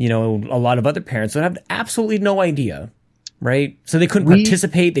 you know, a lot of other parents would have absolutely no idea, right? So they couldn't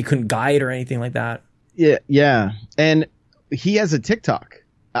participate, they couldn't guide or anything like that. Yeah. And he has a TikTok.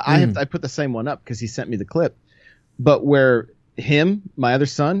 I put the same one up because he sent me the clip. But where him, my other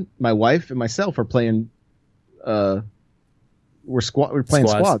son, my wife, and myself are playing. We're playing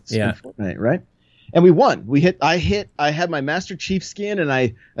squads in Fortnite, right? And we won. I had my Master Chief skin,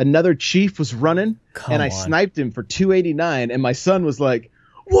 and another chief was running, I sniped him for 289, and my son was like,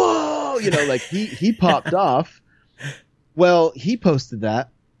 whoa, you know, like he popped off. Well, he posted that,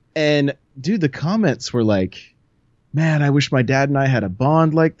 and dude, the comments were like, man, I wish my dad and I had a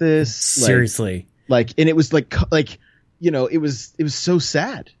bond like this. Seriously. Like, and it was like, you know, it was so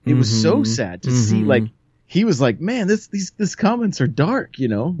sad. It was so sad to see, like, he was like, man, these comments are dark, you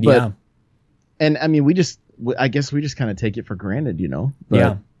know? But, and I mean, I guess we just kind of take it for granted, you know?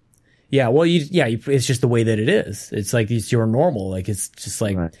 But, yeah. Well, it's just the way that it is. It's like, it's your normal. Like, it's just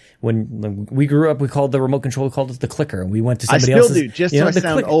like when we grew up, we called the remote control, we called it the clicker, and we went to somebody else's. I still do, just so I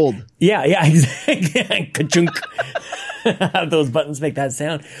sound old. Yeah, exactly. Ka-chunk. Have those buttons make that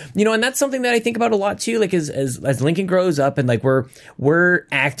sound, you know, and that's something that I think about a lot too. Like as Lincoln grows up, and like we're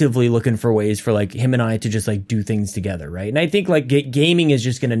actively looking for ways for like him and I to just like do things together, right? And I think like gaming is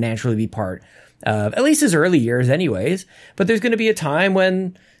just going to naturally be part of at least his early years, anyways. But there's going to be a time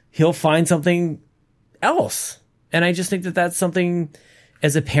when he'll find something else, and I just think that that's something.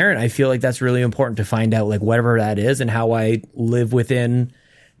 As a parent, I feel like that's really important to find out, like whatever that is, and how I live within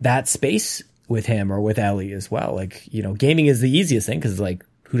that space with him or with Ellie as well. Like, you know, gaming is the easiest thing because like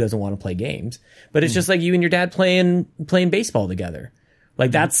who doesn't want to play games? But it's just like you and your dad playing baseball together.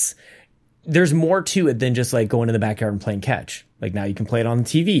 Like there's more to it than just like going in the backyard and playing catch. Like now you can play it on the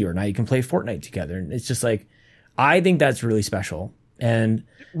TV, or now you can play Fortnite together. And it's just like, I think that's really special. And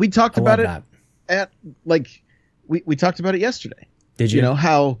we talked about it we talked about it yesterday. Did you? You know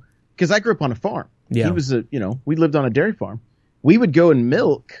how, because I grew up on a farm. Yeah. He was we lived on a dairy farm. we would go and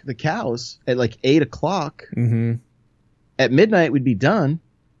milk the cows at like 8 o'clock. Mm-hmm. At midnight, we'd be done.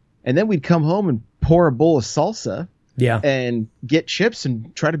 And then we'd come home and pour a bowl of salsa. Yeah. And get chips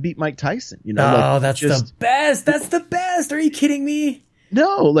and try to beat Mike Tyson. You know, that's the best. That's the best. Are you kidding me?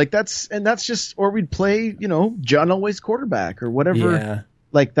 No, like that's just, or we'd play, you know, John Elway's quarterback or whatever. Yeah.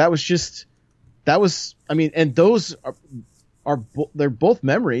 Like that was, I mean, and those they're both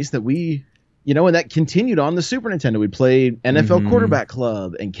memories that we, you know, and that continued on the Super Nintendo. We played NFL Quarterback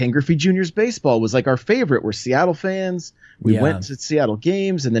Club, and Ken Griffey Jr.'s baseball was like our favorite. We're Seattle fans. We went to Seattle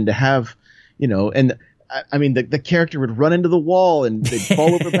games, and then to have, you know, and I mean, the character would run into the wall and they'd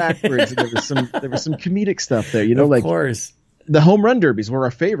fall over backwards. And there was some comedic stuff there, you know, of course. The home run derbies were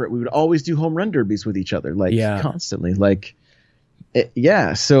our favorite. We would always do home run derbies with each other, like constantly, like,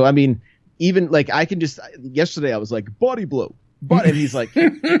 So, I mean, even like I can just, yesterday I was like, body blow. But and he's like,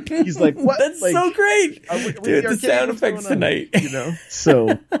 what? That's like, so great, dude. The sound effects tonight, you know.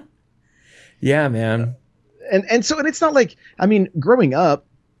 So, yeah, man. And it's not like, I mean, growing up,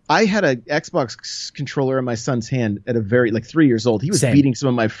 I had an Xbox controller in my son's hand at a very 3 years old. He was beating some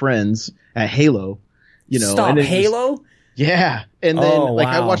of my friends at Halo, you know. Stop, Halo. Yeah, and then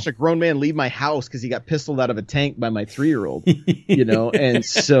I watched a grown man leave my house because he got pistoled out of a tank by my 3-year-old, you know, and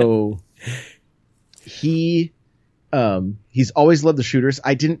so he's always loved the shooters.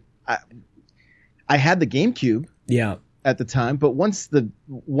 I had the GameCube, at the time, but once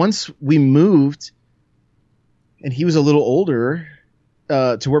we moved, and he was a little older,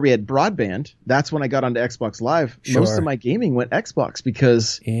 to where we had broadband, that's when I got onto Xbox Live. Sure. Most of my gaming went Xbox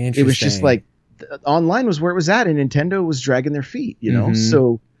because it was just like online was where it was at, and Nintendo was dragging their feet, you know.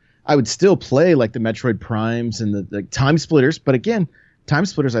 So I would still play like the Metroid Primes and the Time Splitters, but again, Time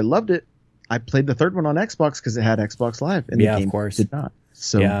Splitters, I loved it. I played the third one on Xbox because it had Xbox Live, and the game of course did not.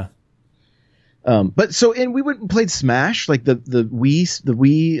 So and we went and played Smash, like the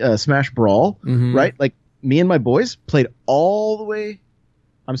Wii Smash Brawl, right? Like me and my boys played all the way.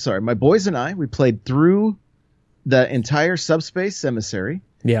 I'm sorry, my boys and I, we played through the entire Subspace Emissary.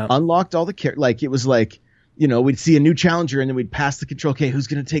 Yeah. Unlocked all the like it was like, you know, we'd see a new challenger and then we'd pass the control. Okay, who's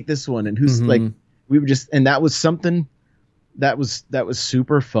going to take this one? And who's like, we would just, and that was something that was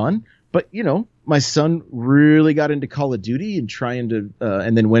super fun. But, you know, my son really got into Call of Duty and trying to,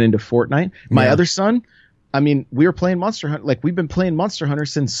 and then went into Fortnite. My other son, I mean, we were playing Monster Hunter. Like, we've been playing Monster Hunter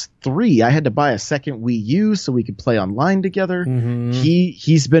since 3. I had to buy a second Wii U so we could play online together.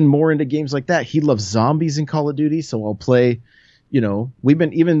 He's been more into games like that. He loves zombies in Call of Duty, so I'll play, you know,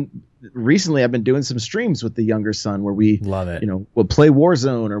 recently I've been doing some streams with the younger son where we love it. You know, we'll play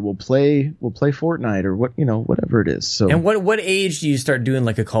Warzone, or we'll play Fortnite, or what, you know, whatever it is. So, and what age do you start doing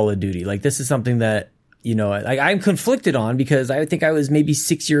like a Call of Duty? Like, this is something that, you know, I'm conflicted on, because I think I was maybe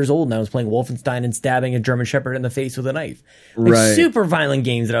 6 years old and I was playing Wolfenstein and stabbing a German Shepherd in the face with a knife. Like, super violent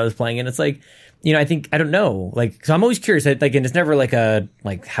games that I was playing. And it's like, you know, I don't know. Like, so I'm always curious. Like, and it's never like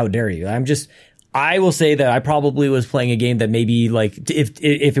how dare you? I will say that I probably was playing a game that maybe, like, if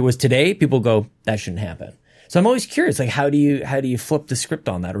it was today, people go, that shouldn't happen. So I'm always curious, like, how do you flip the script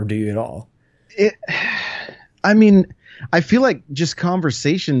on that, or do you at all? I mean, I feel like just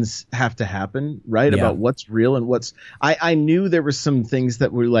conversations have to happen, right? About what's real and what's, I knew there were some things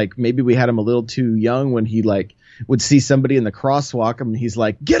that were like, maybe we had him a little too young when he like would see somebody in the crosswalk and he's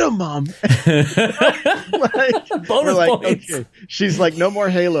like, get him, Mom. Like, we're like, okay. She's like, no more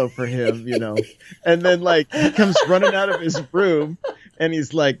Halo for him, you know? And then like he comes running out of his room and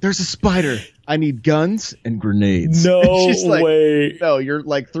he's like, there's a spider. I need guns and grenades. No like, way. No, you're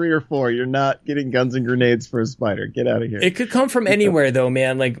like 3 or 4. You're not getting guns and grenades for a spider. Get out of here. It could come from anywhere though,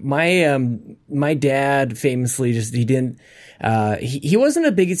 man. Like my dad famously just, he didn't, he wasn't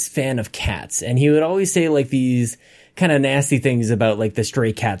a biggest fan of cats, and he would always say like these kind of nasty things about like the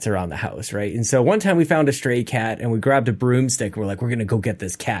stray cats around the house, right? And so one time we found a stray cat and we grabbed a broomstick. We're like, we're gonna go get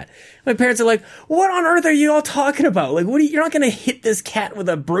this cat. My parents are like, what on earth are you all talking about? Like, you're not gonna hit this cat with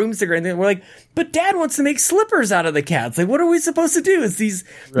a broomstick or anything. We're like, but Dad wants to make slippers out of the cats. Like, what are we supposed to do? It's these,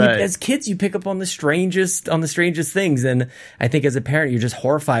 as kids, you pick up on the strangest things. And I think as a parent, you're just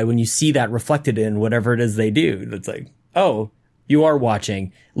horrified when you see that reflected in whatever it is they do. It's like, oh, you are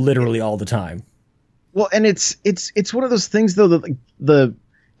watching literally all the time. Well, and it's one of those things though that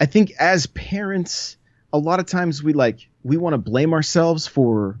I think as parents, a lot of times we want to blame ourselves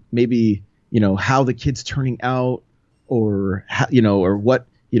for maybe, you know, how the kid's turning out, or how, you know, or what,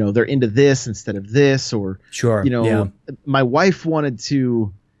 you know, they're into this instead of this, or you know, my wife wanted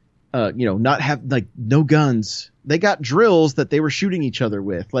to, you know, not have like no guns. They got drills that they were shooting each other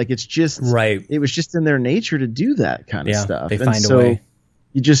with. Like, it's just it was just in their nature to do that kind of stuff. They find a way.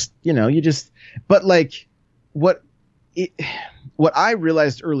 You just, but like what what I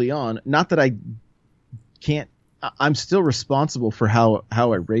realized early on, not that I'm still responsible for how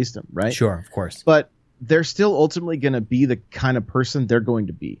I raised them, right? Sure, of course. But they're still ultimately going to be the kind of person they're going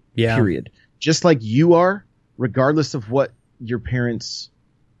to be, period. Just like you are, regardless of what your parents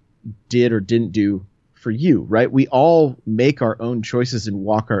did or didn't do for you, right? We all make our own choices and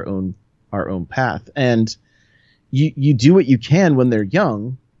walk our own path. And you do what you can when they're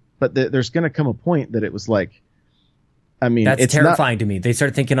young, but there's going to come a point that it was like, I mean, that's terrifying to me. They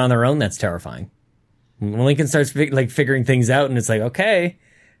start thinking on their own. That's terrifying. When Lincoln starts figuring things out, and it's like, okay,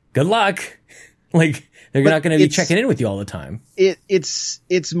 good luck. Like, they're not going to be checking in with you all the time.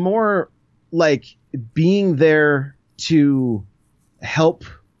 It's more like being there to help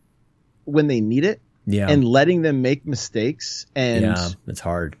when they need it, and letting them make mistakes. And it's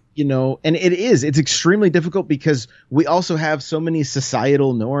hard. And it's extremely difficult because we also have so many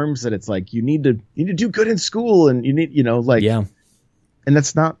societal norms that it's like you need to do good in school, and you need and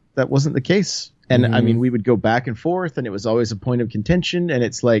that wasn't the case. And I mean, we would go back and forth, and it was always a point of contention. And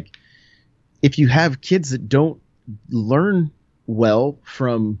it's like, if you have kids that don't learn well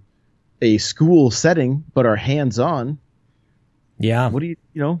from a school setting but are hands-on, what do you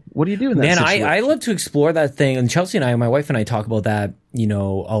do in that situation? I love to explore that thing, and Chelsea and I, my wife and I, talk about that,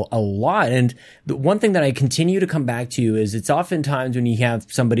 a lot. And the one thing that I continue to come back to is it's oftentimes when you have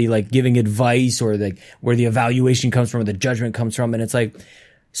somebody like giving advice, or like where the evaluation comes from, or the judgment comes from, and it's like,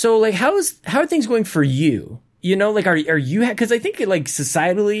 so like how are things going for you? Like are you? Because I think like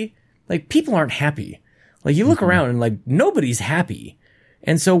societally, like people aren't happy. Like you look around and like nobody's happy.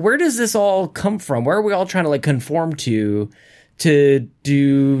 And so where does this all come from? Where are we all trying to like conform to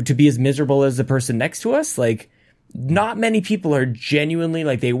be as miserable as the person next to us? Like, not many people are genuinely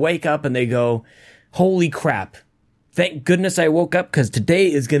like, they wake up and they go, holy crap, thank goodness I woke up, because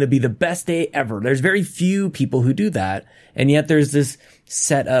today is going to be the best day ever. There's very few people who do that. And yet there's this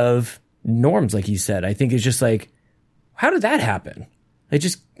set of norms, like you said. I think it's just like, how did that happen? I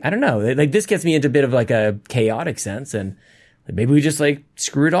don't know. Like, this gets me into a bit of like a chaotic sense, and maybe we just like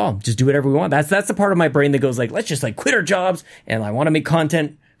screw it all, just do whatever we want. That's the part of my brain that goes like, let's just like quit our jobs, and I want to make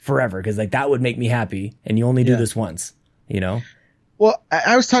content forever, because like that would make me happy, and you only do this once, Well,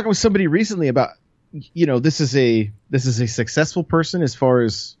 I was talking with somebody recently about, this is a successful person as far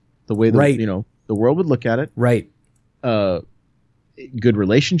as the way the the world would look at it. Right. Good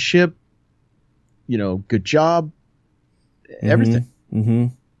relationship, good job, everything. Mm-hmm.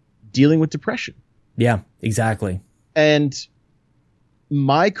 Dealing with depression. Yeah, exactly. And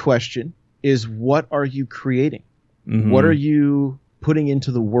my question is, what are you creating? What are you putting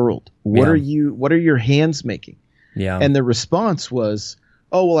into the world? What are your hands making? Yeah. And the response was,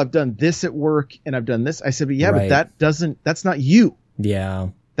 oh, well, I've done this at work and I've done this. I said, but that's not you. Yeah.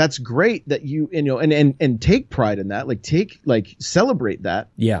 That's great that you and take pride in that, celebrate that.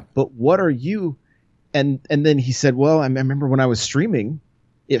 Yeah. But what are you? And then he said, well, I remember when I was streaming,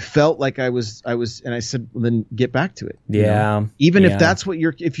 it felt like I was, and I said, well, then get back to it. Yeah. Even if that's what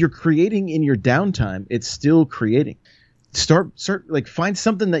if you're creating in your downtime, it's still creating. Start like find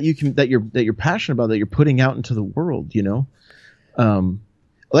something that you're passionate about, that you're putting out into the world,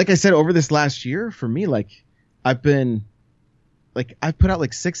 Like I said, over this last year for me, I've put out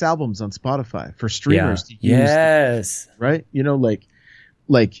like 6 albums on Spotify for streamers to use. Yes. Right.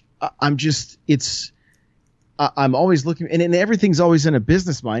 I'm always looking, and everything's always in a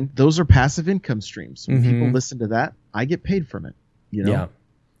business mind. Those are passive income streams. When people listen to that, I get paid from it, Yeah.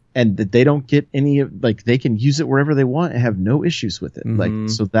 And that they don't get any, they can use it wherever they want and have no issues with it.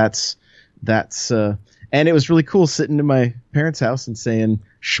 So that's, and it was really cool sitting in my parents' house and saying,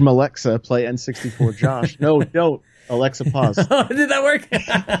 Shmalexa, play N64 Josh. No, don't. Alexa, pause. Oh, did that work?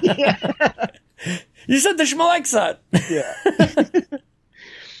 Yeah. You said the Shmalexa. Yeah.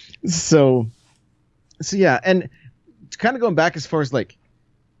 So yeah, and kind of going back as far as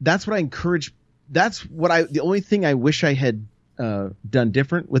that's what I encourage. The only thing I wish I had done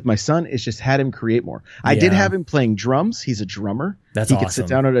different with my son is just had him create more. I did have him playing drums. He's a drummer. That's awesome. He could sit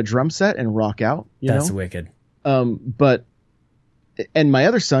down at a drum set and rock out. That's wicked. And my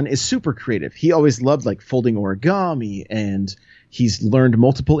other son is super creative. He always loved folding origami, and he's learned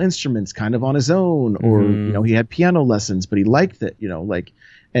multiple instruments kind of on his own, or he had piano lessons, but he liked it,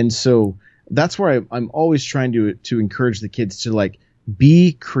 and so that's where I'm always trying to encourage the kids to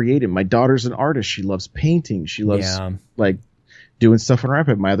be creative. My daughter's an artist. She loves painting. She loves doing stuff on her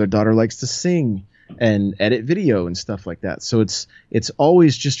iPad. My other daughter likes to sing and edit video and stuff like that. So it's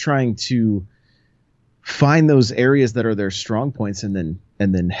always just trying to find those areas that are their strong points and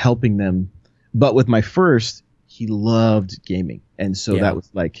then helping them. But with my first, he loved gaming. And so that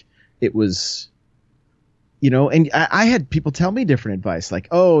was and I had people tell me different advice, like,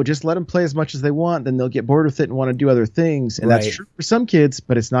 oh, just let them play as much as they want, then they'll get bored with it and want to do other things. And that's true for some kids,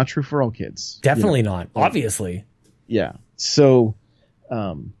 but it's not true for all kids. Definitely not, obviously. Yeah. So,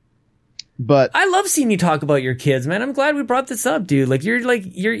 but I love seeing you talk about your kids, man. I'm glad we brought this up, dude. You're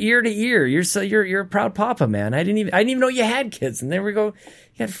ear to ear. You're a proud papa, man. I didn't even know you had kids. And there we go.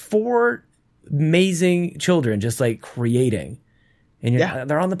 You had 4 amazing children, just like creating, and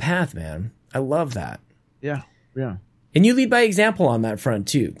they're on the path, man. I love that. Yeah. Yeah. And you lead by example on that front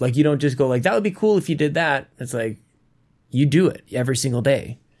too. Like, you don't just go like, that would be cool if you did that. It's like, you do it every single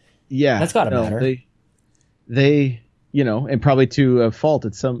day. Yeah. That's gotta matter. They, and probably to a fault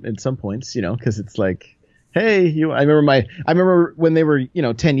at some points, cause it's like, hey, I remember when they were,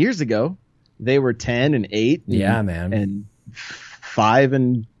 10 years ago, they were 10 and 8. Yeah, man. And 5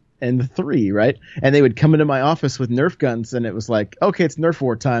 and 3, right? And they would come into my office with Nerf guns, and it was like, okay, it's Nerf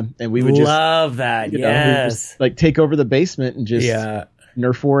war time, and we would just love that. Yes, like take over the basement and just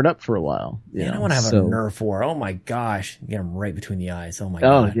Nerf war it up for a while. I want to have a Nerf war. Oh my gosh, get them right between the eyes. Oh my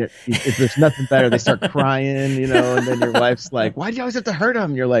god. Yeah. If there's nothing better, they start crying, and then your wife's like, "Why do you always have to hurt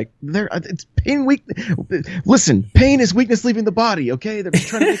them?" You're like, "It's pain Listen, pain is weakness leaving the body. Okay, they're just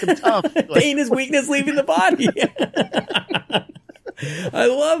trying to make them tough." Like, pain is weakness leaving the body. I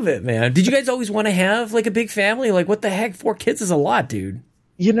love it, man. Did you guys always want to have like a big family? Like, what the heck? 4 kids is a lot, dude.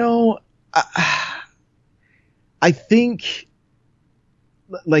 I think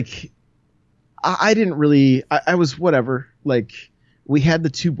like I didn't really, I was whatever. Like, we had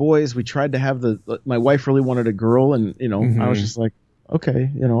the 2 boys. We tried to have my wife really wanted a girl, and I was just like, okay,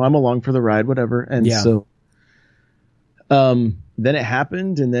 I'm along for the ride, whatever. And so then it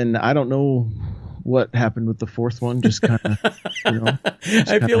happened, and then I don't know what happened with the 4th one. Just kind of,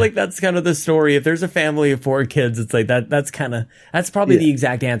 I feel like that's kind of the story. If there's a family of 4 kids, it's like that's probably the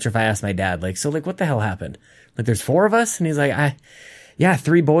exact answer if I asked my dad, like, so like, what the hell happened? Like, there's 4 of us? And he's like,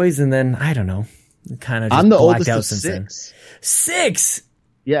 3 boys. And then I don't know, kind of just I'm the blacked oldest out of since 6. then. 6.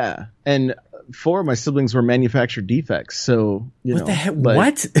 Yeah. And 4 of my siblings were manufactured defects. So, what the heck?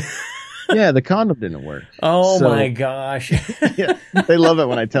 What? Yeah, the condom didn't work. Oh my gosh. Yeah, they love it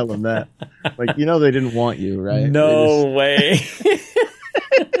when I tell them that. Like, they didn't want you, right? No way.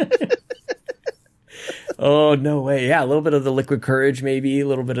 Oh, no way. Yeah, a little bit of the liquid courage, maybe a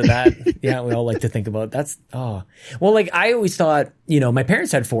little bit of that. Yeah, we all like to think about well, like, I always thought, my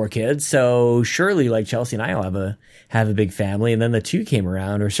parents had 4 kids, so surely like Chelsea and I will have a big family. And then the 2 came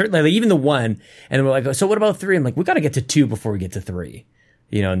around, or certainly like even the 1, and we're like, so what about 3? I'm like, we got to get to 2 before we get to 3.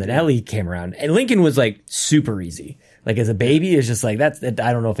 And then Ellie came around, and Lincoln was like super easy. Like, as a baby, it's just like, I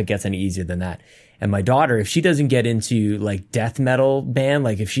don't know if it gets any easier than that. And my daughter, if she doesn't get into like death metal band,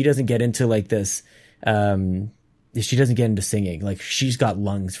 like if she doesn't get into like this, if she doesn't get into singing, like, she's got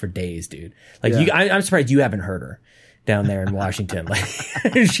lungs for days, dude. Like, I'm surprised you haven't heard her down there in Washington. Like,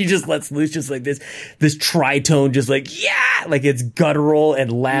 she just lets loose just like this tritone, just like, like, it's guttural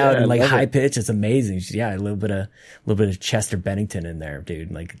and loud and like high pitch. It's amazing. A little bit of Chester Bennington in there,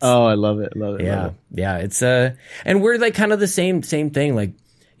 dude. Like, I love it. Yeah. It's and we're like kind of the same thing. Like,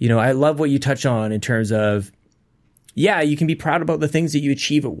 I love what you touch on in terms of, you can be proud about the things that you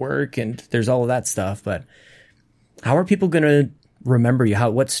achieve at work, and there's all of that stuff, but how are people going to remember you?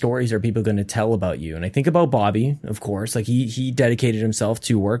 What stories are people going to tell about you? And I think about Bobby, of course. Like, he dedicated himself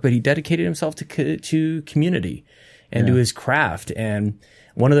to work, but he dedicated himself to community and to his craft. And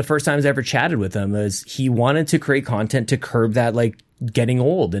one of the first times I ever chatted with him was he wanted to create content to curb that, like, getting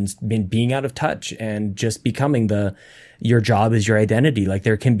old and being out of touch and just becoming your job is your identity. Like,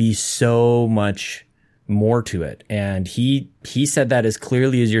 there can be so much more to it. And he said that as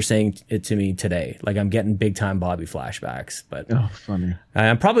clearly as you're saying it to me today. Like, I'm getting big time Bobby flashbacks, but funny.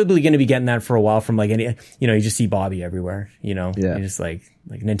 I'm probably going to be getting that for a while from like any, you just see Bobby everywhere, you just like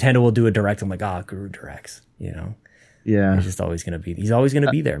Nintendo will do a direct. I'm like, Guru directs, Yeah. He's just always going to be, he's always going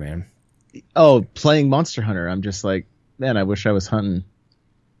to be there, man. Oh, playing Monster Hunter. I'm just like, man, I wish I was hunting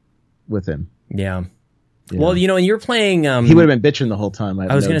with him. Yeah. Well, and you're playing. He would have been bitching the whole time.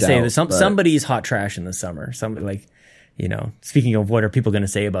 I was going to say that somebody's hot trash in the summer. Somebody like, speaking of what are people going to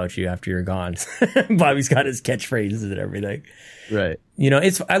say about you after you're gone? Bobby's got his catchphrases and everything. Right.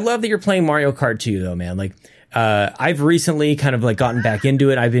 I love that you're playing Mario Kart 2 though, man. Like, I've recently kind of like gotten back into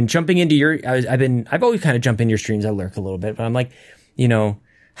it. I've been jumping into I've always kind of jumped in your streams. I lurk a little bit, but I'm like,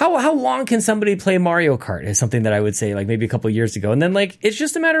 how long can somebody play Mario Kart is something that I would say like maybe a couple of years ago. And then like, it's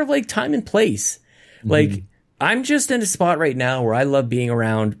just a matter of like time and place. Like, I'm just in a spot right now where I love being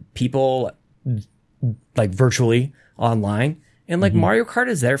around people like virtually online, and like Mario Kart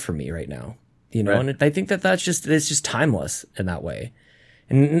is there for me right now, right. And I think it's just timeless in that way.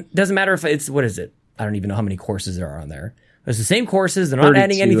 And it doesn't matter if what is it? I don't even know how many courses there are on there. It's the same courses. They're not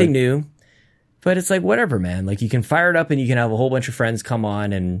adding anything new. But it's like, whatever, man. Like, you can fire it up and you can have a whole bunch of friends come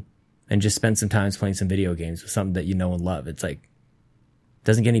on and just spend some time playing some video games with something that you know and love. It's like,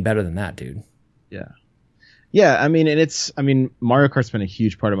 doesn't get any better than that, dude. Yeah. Yeah, I mean, Mario Kart's been a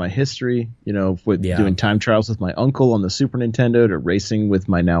huge part of my history, you know, with doing time trials with my uncle on the Super Nintendo, to racing with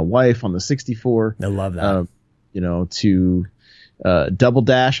my now wife on the 64. I love that. You know, to Double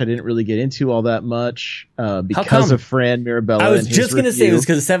Dash, I didn't really get into all that much because of Fran Mirabella. I was just going to say it was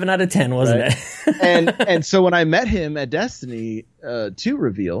because of 7 out of 10, wasn't it? and so when I met him at Destiny 2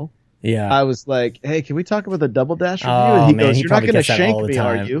 reveal, I was like, hey, can we talk about the Double Dash review? And he goes, you're not going to shank me,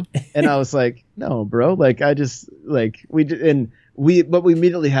 are you? And I was like, no, bro. Like, I just, like, we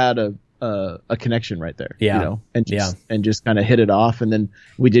immediately had a connection right there, you know, and just kind of hit it off. And then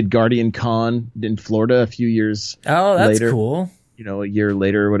we did Guardian Con in Florida a few years later. Cool. You know, a year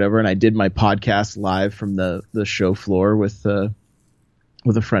later or whatever. And I did my podcast live from the show floor with a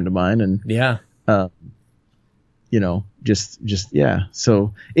friend of mine. And you know, just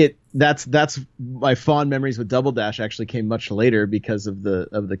so that's my fond memories with Double Dash actually came much later because of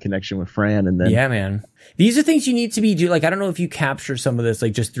the connection with Fran. And then man, these are things you need to be do. Like, I don't know if you capture some of this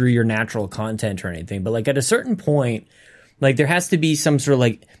like just through your natural content or anything, but like at a certain point, like there has to be some sort of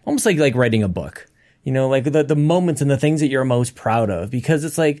like almost like writing a book, you know, like the moments and the things that you're most proud of, because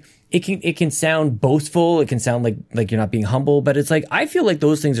it's like it can sound boastful, it can sound like you're not being humble, but it's like I feel like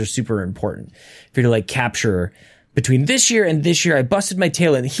those things are super important for you to like capture. Between this year and this year, I busted my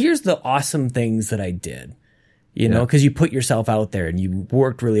tail, and here's the awesome things that I did, you know, because you put yourself out there and you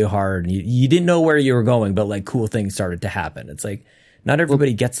worked really hard and you didn't know where you were going, but like cool things started to happen. It's like not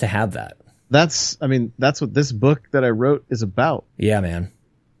everybody gets to have that. That's what this book that I wrote is about. Yeah, man.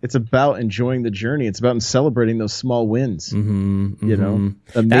 It's about enjoying the journey. It's about celebrating those small wins. Mm-hmm, you know,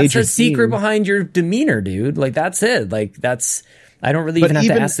 that's the secret behind your demeanor, dude. Like that's it. Like that's. I don't really even have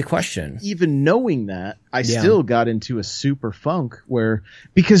to ask the question. Even knowing that, I still got into a super funk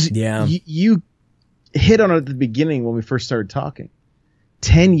because you hit on it at the beginning when we first started talking.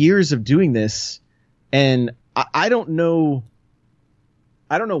 10 years of doing this, and I don't know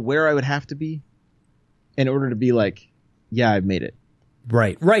where I would have to be in order to be like, yeah, I've made it.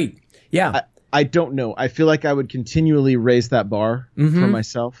 Right. Yeah. I don't know. I feel like I would continually raise that bar for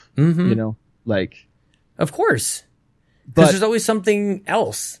myself, you know, like. Of course. Because there's always something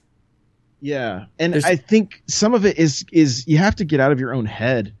else. Yeah. And I think some of it is you have to get out of your own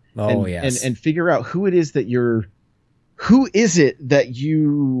head and figure out who it is that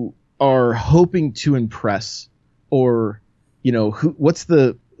you are hoping to impress, or, you know, who's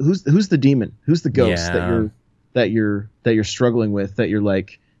the demon? Who's the ghost that you're struggling with, that you're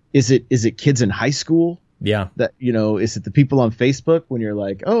like, is it kids in high school? Yeah. That, you know, is it the people on Facebook when you're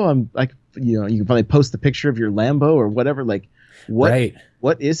like, oh, I'm like, you know, you can finally post the picture of your Lambo or whatever. Like,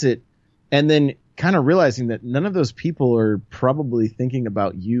 what is it? And then kind of realizing that none of those people are probably thinking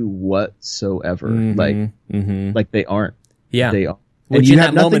about you whatsoever. Like they aren't. Yeah. They are. Which in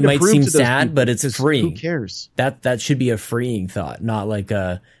that moment might seem sad, but it's freeing. Who cares? That should be a freeing thought, not like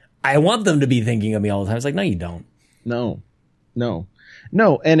I want them to be thinking of me all the time. It's like, no, you don't. No.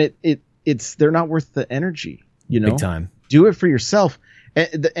 And it's they're not worth the energy, you know. Big time. Do it for yourself.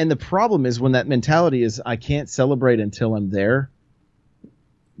 And the problem is when that mentality is, I can't celebrate until I'm there,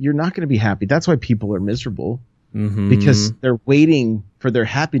 you're not going to be happy. That's why people are miserable, because they're waiting for their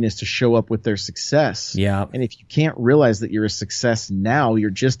happiness to show up with their success. Yeah. And if you can't realize that you're a success now, you're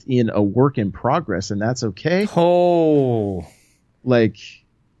just in a work in progress, and that's okay. Oh, like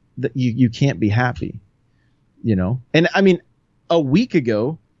you can't be happy, you know? And I mean, a week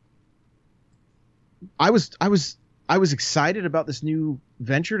ago, I was excited about this new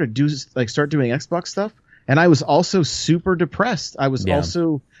venture to start doing Xbox stuff. And I was also super depressed. I was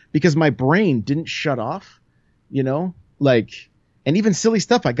also, because my brain didn't shut off, you know, like, and even silly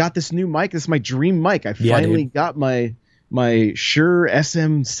stuff. I got this new mic. This is my dream mic. I finally got my Shure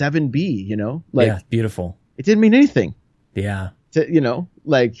SM7B, you know, like, beautiful. It didn't mean anything. Yeah. You know,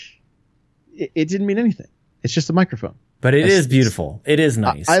 like it didn't mean anything. It's just a microphone. But it is beautiful. It is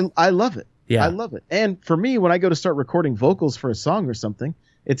nice. I love it. Yeah. I love it. And for me, when I go to start recording vocals for a song or something,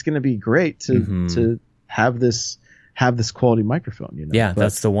 it's going to be great to have this quality microphone, you know? Yeah,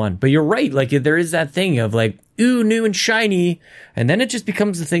 that's the one. But you're right. Like there is that thing of like, ooh, new and shiny. And then it just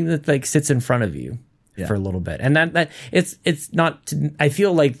becomes the thing that like sits in front of you for a little bit. And that it's not, I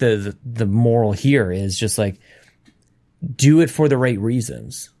feel like the moral here is just like, do it for the right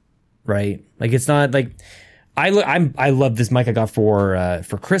reasons, right? Like it's not like, I love this mic I got for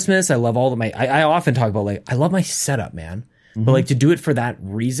Christmas. I love all of I often talk about like, I love my setup, man. But like to do it for that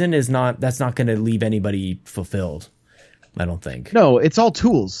reason that's not going to leave anybody fulfilled. I don't think. No, it's all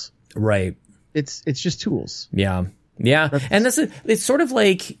tools. Right. It's just tools. Yeah. Yeah. And it's sort of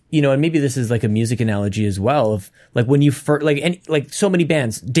like, you know, and maybe this is like a music analogy as well of like when you first, like so many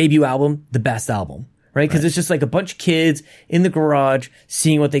bands debut album, the best album. Right. Cause it's just like a bunch of kids in the garage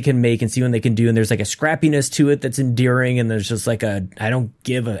seeing what they can make and see what they can do. And there's like a scrappiness to it that's endearing. And there's just like I don't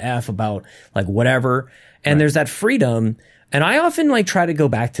give a F about like whatever. And there's that freedom. And I often like try to go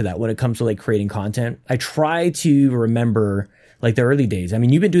back to that when it comes to like creating content. I try to remember like the early days. I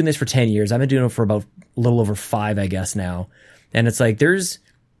mean, you've been doing this for 10 years. I've been doing it for about a little over 5, I guess now. And it's like,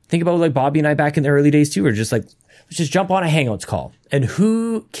 think about like Bobby and I back in the early days too. We're just like, let's just jump on a Hangouts call and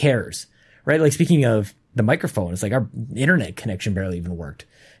who cares? Right? Like speaking of the microphone, it's like our internet connection barely even worked.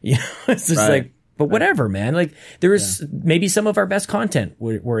 You know, it's just like, but whatever, man. Like there was maybe some of our best content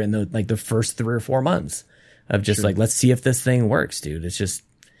were in the first 3 or 4 months of just like, let's see if this thing works, dude. It's just,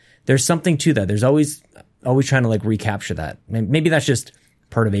 there's something to that. There's always trying to like recapture that. Maybe that's just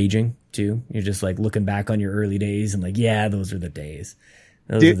part of aging too. You're just like looking back on your early days and like, yeah, those are the days.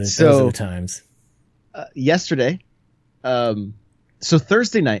 Those are the times. Yesterday, so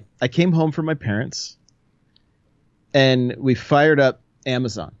Thursday night, I came home from my parents and we fired up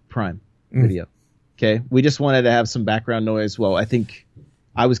Amazon Prime Video. Okay. We just wanted to have some background noise. Well, I think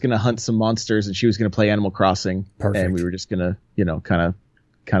I was going to hunt some monsters and she was going to play Animal Crossing. Perfect. And we were just going to, you know, kind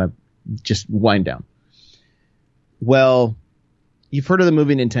of just wind down. Well, you've heard of the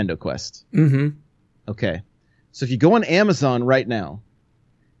movie Nintendo Quest. Mm-hmm. Okay. So if you go on Amazon right now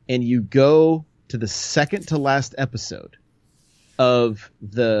and you go to the second to last episode of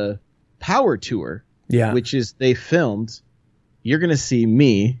the Power Tour, which is they filmed, you're going to see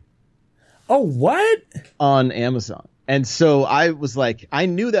me. Oh, what? On Amazon. And so I was like, I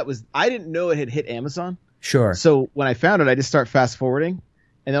didn't know it had hit Amazon. Sure. So when I found it, I just start fast forwarding.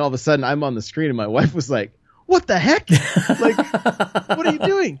 And then all of a sudden I'm on the screen and my wife was like, what the heck? Like, what are you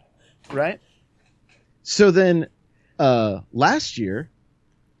doing? Right. So then, last year,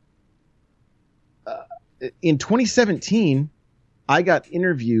 in 2017, I got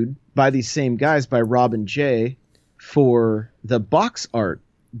interviewed by these same guys, by Rob and Jay, for the box art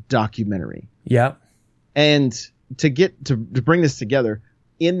documentary. Yeah. And to bring this together,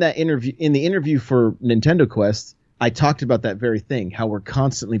 in the interview for Nintendo Quest, I talked about that very thing, how we're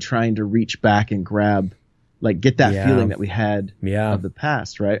constantly trying to reach back and grab, like get that feeling that we had of the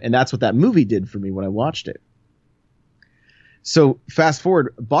past, right? And that's what that movie did for me when I watched it. So fast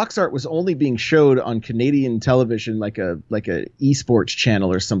forward, box art was only being showed on Canadian television, like a esports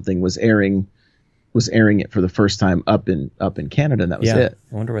channel or something was airing it for the first time up in Canada, and that was it.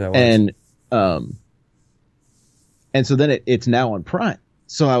 I wonder where that was. And so then it's now on Prime.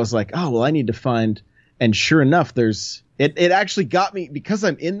 So I was like, oh well, I need to find. And sure enough, it actually got me, because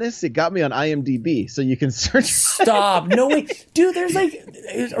I'm in this, it got me on IMDb. So you can search. Stop. No way. Dude, there's like,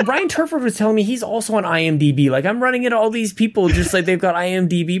 Ryan Turford was telling me he's also on IMDb. Like I'm running into all these people just like they've got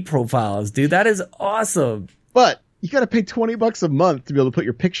IMDb profiles, dude. That is awesome. But you got to pay $20 a month to be able to put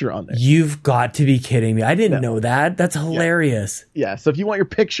your picture on there. You've got to be kidding me. I didn't know that. That's hilarious. Yeah. So if you want your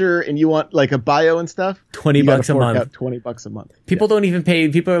picture and you want like a bio and stuff, $20 a month. $20 a month. People don't even pay.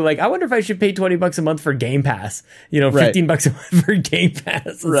 People are like, I wonder if I should pay $20 a month for Game Pass. You know, $15 a month for Game Pass.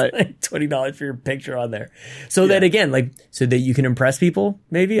 It's like $20 for your picture on there. So that again, like, so that you can impress people.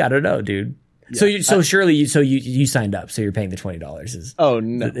 Maybe, I don't know, dude. Yeah. So surely you signed up, so you're paying the $20 is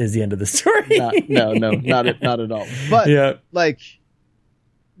the end of the story. Not at all. But like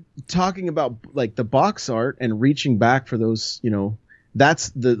talking about like the box art and reaching back for those, you know, that's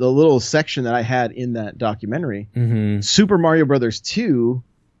the little section that I had in that documentary. Mm-hmm. Super Mario Brothers 2.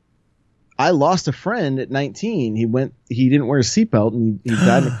 I lost a friend at 19. He didn't wear a seatbelt and he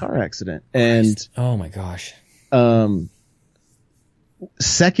died in a car accident. And oh my gosh.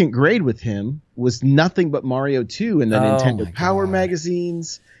 Second grade with him was nothing but Mario 2 and the Nintendo Power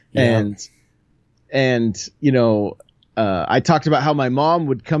magazines. And you know, I talked about how my mom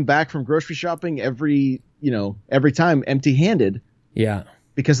would come back from grocery shopping every time empty handed. Yeah.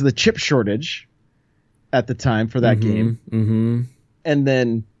 Because of the chip shortage at the time for that game. Mm-hmm. And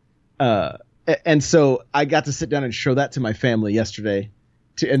then, and so I got to sit down and show that to my family yesterday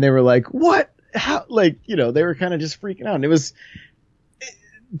and they were like, what? How? Like, you know, they were kind of just freaking out. And it was,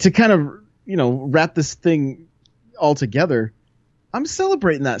 to kind of, you know, wrap this thing all together, I'm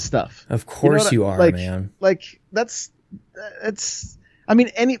celebrating that stuff. Of course you are, like, man. Like that's, I mean,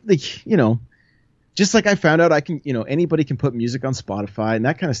 you know, just like I found out I can, you know, anybody can put music on Spotify and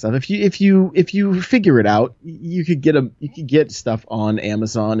that kind of stuff. If you figure it out, you could get stuff on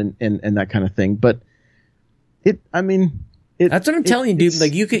Amazon and that kind of thing. But I mean, That's what I'm telling you, dude.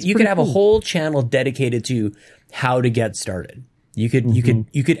 Like you could have a whole channel dedicated to how to get started. You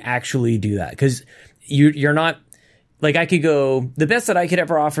could actually do that, because you're not like, I could go, the best that I could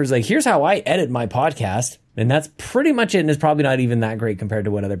ever offer is like, here's how I edit my podcast. And that's pretty much it. And it's probably not even that great compared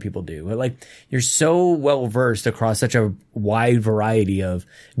to what other people do. But like, you're so well versed across such a wide variety of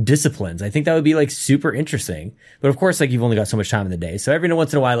disciplines. I think that would be like super interesting. But of course, like, you've only got so much time in the day. So every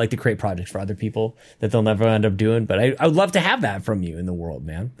once in a while, I like to create projects for other people that they'll never end up doing. But I would love to have that from you in the world,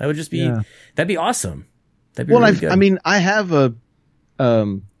 man. That would just be, that'd be awesome. That'd be really good. I mean, I have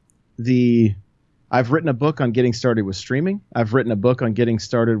I've written a book on getting started with streaming. I've written a book on getting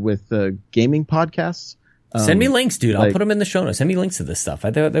started with gaming podcasts. Send me links, dude. I'll put them in the show notes. Send me links to this stuff.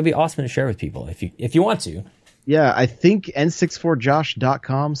 That'd be awesome to share with people if you want to. Yeah, I think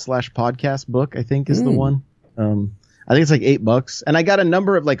n64josh.com/podcast book, I think, is the one. I think it's like $8. And I got a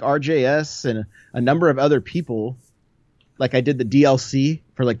number of like RJS and a number of other people. Like, I did the DLC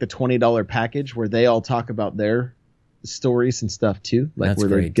for like the $20 package where they all talk about their stories and stuff too. Like, that's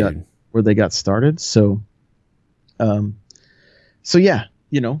great, dude. Where they got started. So yeah,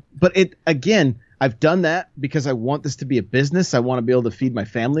 but again, I've done that because I want this to be a business. I want to be able to feed my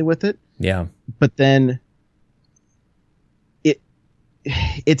family with it. Yeah. But then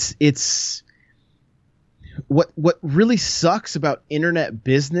it's what really sucks about internet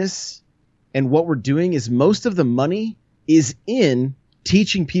business and what we're doing is most of the money is in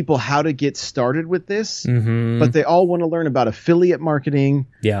teaching people how to get started with this, but they all want to learn about affiliate marketing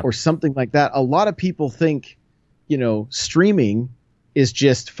or something like that. A lot of people think, streaming is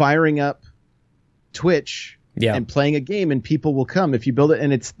just firing up Twitch and playing a game and people will come if you build it.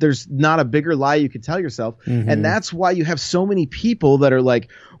 And there's not a bigger lie you could tell yourself. And that's why you have so many people that are like,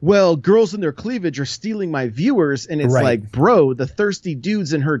 well, girls in their cleavage are stealing my viewers. And it's like, bro, the thirsty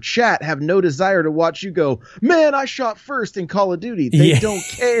dudes in her chat have no desire to watch you go, man, I shot first in Call of Duty. They don't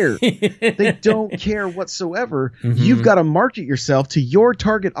care. They don't care whatsoever. You've got to market yourself to your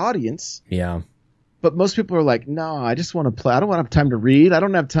target audience. Yeah. But most people are like, no, I just want to play. I don't want to have time to read. I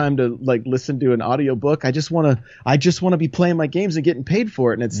don't have time to like listen to an audiobook. I just want to be playing my games and getting paid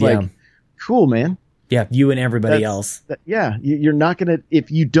for it. And it's like, cool, man. Yeah. You and everybody else. You're not going to,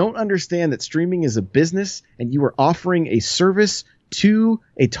 if you don't understand that streaming is a business and you are offering a service to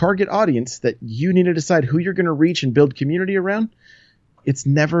a target audience that you need to decide who you're going to reach and build community around, it's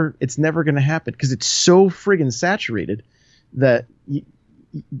never going to happen because it's so friggin' saturated that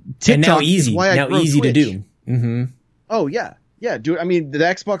TikTok and now easy to do. Oh yeah. Do it. I mean, the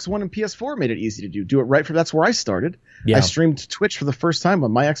Xbox One and PS4 made it easy to do. Do it right that's where I started. I streamed Twitch for the first time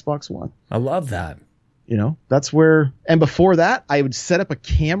on my Xbox One. I love that. That's where. And before that, I would set up a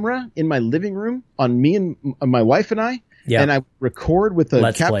camera in my living room on me and my wife and I, and I would record with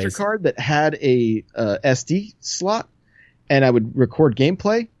a capture card that had a SD slot, and I would record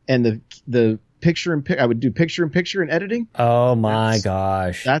gameplay and the I would do picture in picture and editing. Oh my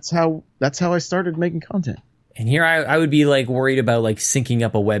gosh. That's how I started making content. And here I would be like worried about like syncing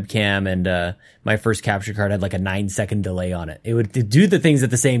up a webcam, and my first capture card had like a 9-second delay on it. It would do the things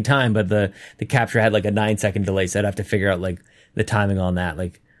at the same time, but the capture had like a 9-second delay, so I'd have to figure out like the timing on that.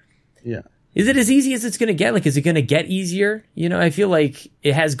 Like, yeah. Is it as easy as it's going to get? Like, is it going to get easier? I feel like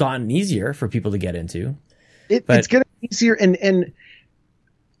it has gotten easier for people to get into. It's getting easier, and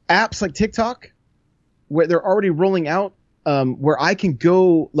apps like TikTok, where they're already rolling out, where I can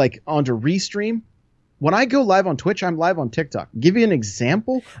go like onto Restream. When I go live on Twitch, I'm live on TikTok. Give you an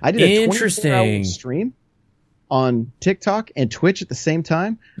example. I did a 24-hour stream on TikTok and Twitch at the same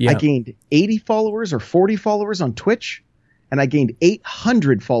time. I gained 80 followers or 40 followers on Twitch, and I gained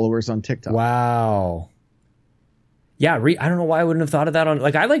 800 followers on TikTok. Wow. Yeah, I don't know why I wouldn't have thought of that on.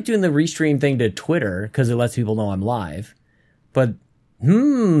 Like, I like doing the Restream thing to Twitter because it lets people know I'm live. But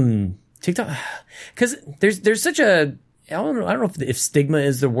TikTok, because there's such a, I don't know if stigma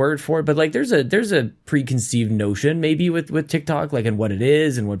is the word for it, but like there's a preconceived notion maybe with TikTok, like, and what it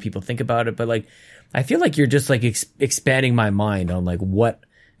is and what people think about it. But like, I feel like you're just like expanding my mind on like what, I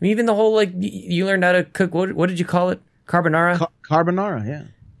mean, even the whole, like, you learned how to cook. What did you call it? Carbonara? Carbonara. Yeah.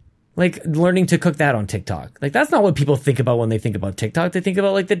 Like learning to cook that on TikTok. Like, that's not what people think about when they think about TikTok. They think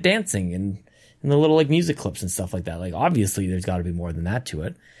about like the dancing and the little like music clips and stuff like that. Like, obviously there's got to be more than that to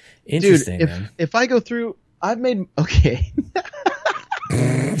it. Interesting. Dude, man. If I go through, I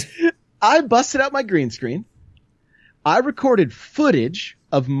busted out my green screen. I recorded footage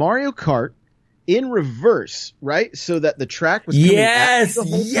of Mario Kart in reverse, right? So that the track was coming at me the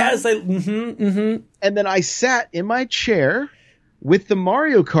whole time. And then I sat in my chair with the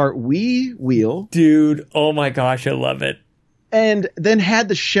Mario Kart Wii wheel. Dude, oh my gosh, I love it. And then had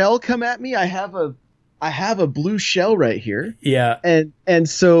the shell come at me. I have I have a blue shell right here. Yeah. And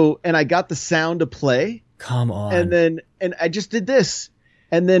I got the sound to play. Come on. And I just did this.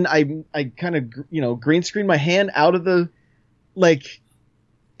 And then I kind of, green screened my hand out of the, like,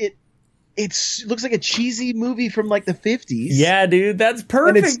 it looks like a cheesy movie from like the 50s. Yeah, dude, that's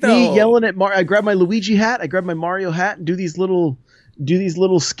perfect. And it's me yelling at I grab my Luigi hat, I grab my Mario hat, and do these little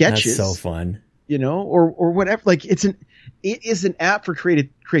sketches. That's so fun. Or whatever. Like it is an app for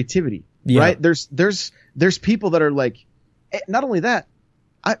creativity, right? There's people that are like, not only that,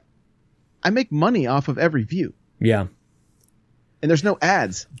 I make money off of every view. Yeah. And there's no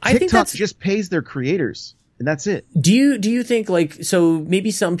ads. I think TikTok just pays their creators, and that's it. Do you think, like, so maybe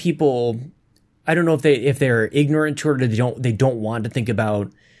some people, I don't know if they're ignorant to it, or they don't want to think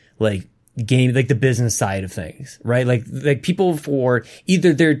about like like the business side of things, right? Like people, for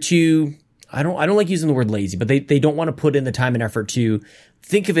either they're too, I don't like using the word lazy, but they don't want to put in the time and effort to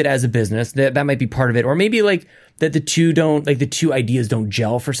think of it as a business. That might be part of it. Or maybe like that the two ideas don't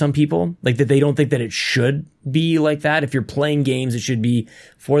gel for some people, like that they don't think that it should be like that. If you're playing games, it should be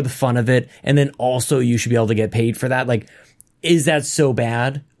for the fun of it. And then also you should be able to get paid for that. Like, is that so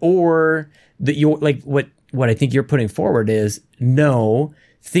bad? Or that you're like, what I think you're putting forward is, no,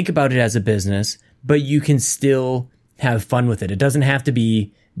 think about it as a business, but you can still have fun with it. It doesn't have to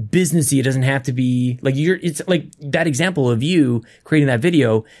be businessy. It doesn't have to be like it's like that example of you creating that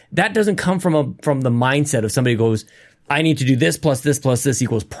video. That doesn't come from the mindset of somebody who goes, I need to do this plus this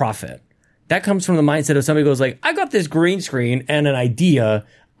equals profit. That comes from the mindset of somebody who goes like, I got this green screen and an idea.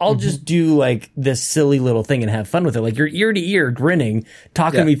 I'll just do like this silly little thing and have fun with it. Like you're ear to ear grinning,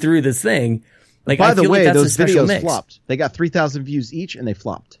 talking me through this thing. Like, by the way, like those videos flopped. They got 3,000 views each and they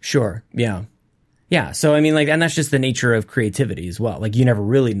flopped. Sure. Yeah. Yeah. So, I mean, like, and that's just the nature of creativity as well. Like, you never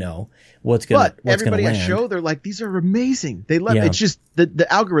really know what's going to land. But everybody I show, they're like, these are amazing. They love It's just the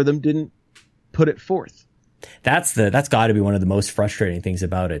algorithm didn't put it forth. That's got to be one of the most frustrating things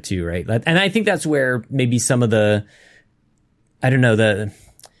about it too, right? And I think that's where maybe some of the, I don't know,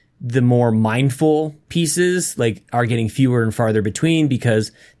 the more mindful pieces like are getting fewer and farther between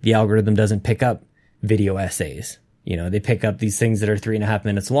because the algorithm doesn't pick up video essays. They pick up these things that are 3.5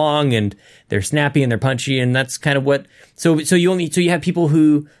 minutes long and they're snappy and they're punchy. And that's kind of what, so you have people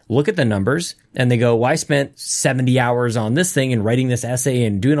who look at the numbers and they go, well, I spent 70 hours on this thing and writing this essay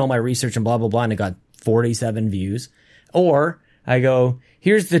and doing all my research and blah, blah, blah. And it got 47 views. Or I go,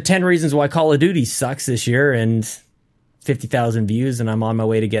 here's the 10 reasons why Call of Duty sucks this year and 50,000 views. And I'm on my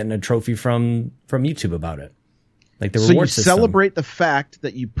way to getting a trophy from YouTube about it. Like the reward system. So you celebrate the fact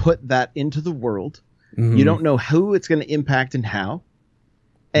that you put that into the world. Mm-hmm. You don't know who it's going to impact and how.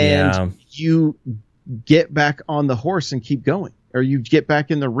 And you get back on the horse and keep going. Or you get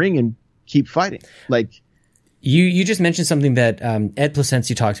back in the ring and keep fighting. Like you just mentioned something that Ed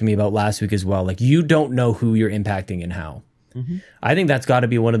Placencia talked to me about last week as well. Like you don't know who you're impacting and how. Mm-hmm. I think that's got to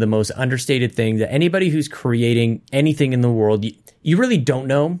be one of the most understated things that anybody who's creating anything in the world, you really don't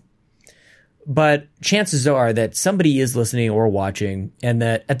know. But chances are that somebody is listening or watching and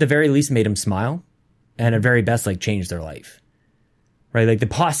that at the very least made them smile. And at very best, like change their life, right? Like the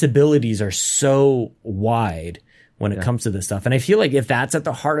possibilities are so wide when it comes to this stuff. And I feel like if that's at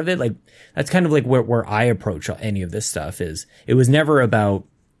the heart of it, like that's kind of like where I approach any of this stuff is it was never about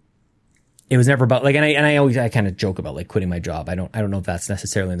like, and I kind of joke about like quitting my job. I don't know if that's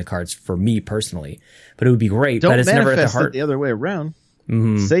necessarily in the cards for me personally, but it would be great. Don't but it's never at the heart. It the other way around.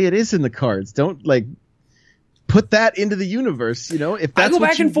 Mm-hmm. Say it is in the cards. Don't like put that into the universe, if that's I go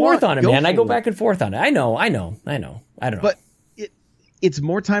back and forth on it, man. I go back and forth on it. I know. I don't know. But it's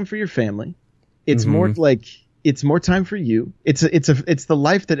more time for your family. It's more like it's more time for you. It's the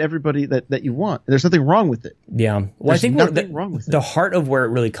life that everybody that you want. There's nothing wrong with it. Yeah. Well, I think wrong with it. The heart of where it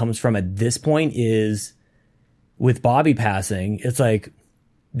really comes from at this point is with Bobby passing. It's like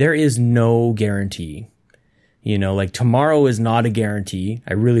there is no guarantee. Like tomorrow is not a guarantee.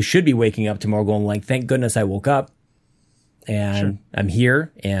 I really should be waking up tomorrow going like, thank goodness I woke up and I'm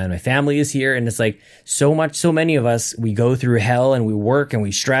here and my family is here. And it's like so many of us, we go through hell and we work and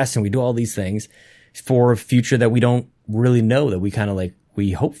we stress and we do all these things for a future that we don't really know that we kind of like,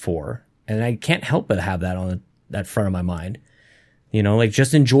 we hope for. And I can't help but have that on that front of my mind, like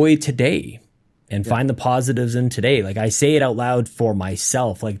just enjoy today and find the positives in today. Like I say it out loud for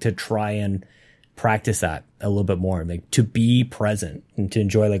myself, like to try and practice that a little bit more, like to be present and to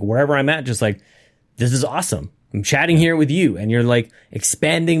enjoy like wherever I'm at, just like, this is awesome. I'm chatting here with you and you're like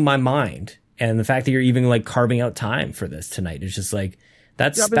expanding my mind. And the fact that you're even like carving out time for this tonight is just like,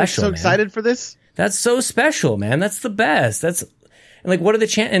 that's special. I'm so excited for this. That's so special, man. That's the best. And like, what are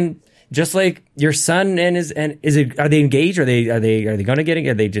the and Just like your son are they engaged? Are they going to get it?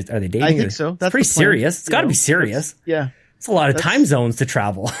 Are they dating? I think so. That's pretty serious. It's got to be serious. Yeah. It's a lot of time zones to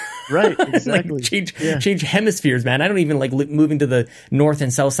travel. Right. Exactly. Change hemispheres, man. I don't even like moving to the north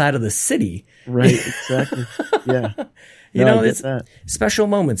and south side of the city. Right. Exactly. Yeah. It's special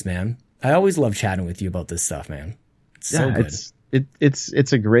moments, man. I always love chatting with you about this stuff, man. It's so good.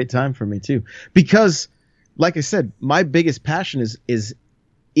 It's a great time for me too, because like I said, my biggest passion is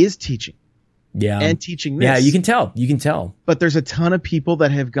teaching. Yeah. And teaching this. Yeah, you can tell. But there's a ton of people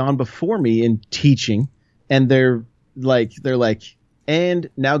that have gone before me in teaching, and they're like, and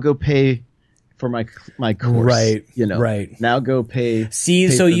now go pay for my course. Right. Right. Now go pay. See,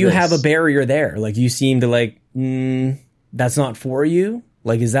 pay so you this. have a barrier there. Like you seem to like, that's not for you.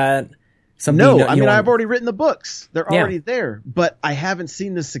 Like, is that something? No, I mean, I've already written the books. They're already there, but I haven't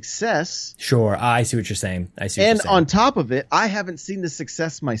seen the success. Sure. I see what you're saying. And on top of it, I haven't seen the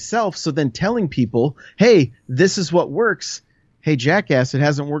success myself. So then telling people, hey, this is what works. Hey, jackass, it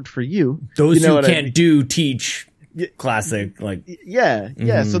hasn't worked for you. Those who can't teach classic. Like,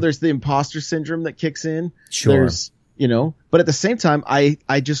 yeah. So there's the imposter syndrome that kicks in. Sure. There's, but at the same time,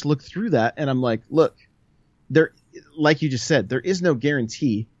 I just look through that and I'm like, look, there, like you just said, there is no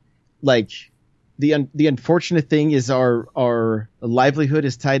guarantee. Like the unfortunate thing is our livelihood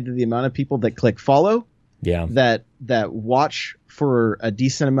is tied to the amount of people that click follow. Yeah. That watch for a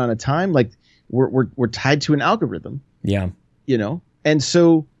decent amount of time. Like we're tied to an algorithm. Yeah. And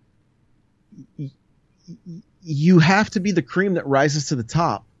so you have to be the cream that rises to the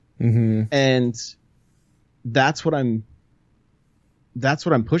top. Mm-hmm. And that's what I'm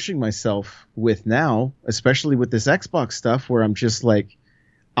pushing myself with now, especially with this Xbox stuff, where I'm just like,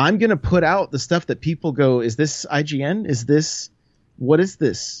 I'm going to put out the stuff that people go, is this IGN? What is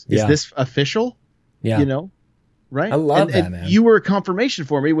this? Is this official? Yeah. Right? I love that, man. You were a confirmation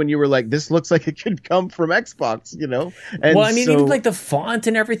for me when you were like, this looks like it could come from Xbox, And well, I mean, even like the font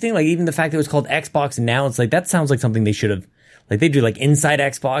and everything, like even the fact that it was called Xbox Now, it's like, that sounds like something they should have, like they do like Inside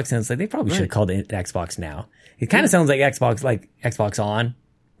Xbox, and it's like, they probably should have called it Xbox Now. It kind of sounds like Xbox On,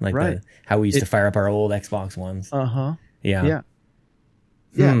 like how we used to fire up our old Xbox ones. Uh-huh. Yeah.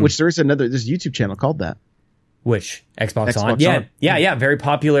 Yeah, which there's a YouTube channel called that. Which Xbox On? Yeah. Very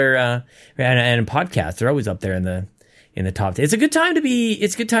popular, and podcasts. They're always up there in the top 10. It's a good time to be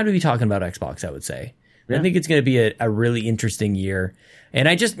talking about Xbox, I would say. Yeah. I think it's going to be a really interesting year. And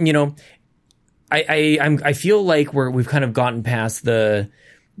I just, I feel like we've kind of gotten past the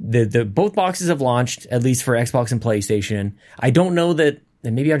both boxes have launched, at least for Xbox and PlayStation. I don't know that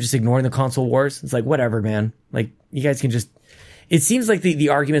maybe I'm just ignoring the console wars. It's like, whatever, man. Like, you guys can just, it seems like the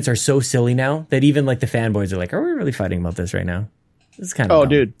arguments are so silly now that even like the fanboys are like, are we really fighting about this right now? This is kind of dumb.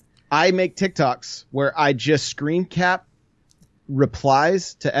 Dude, I make TikToks where I just screen cap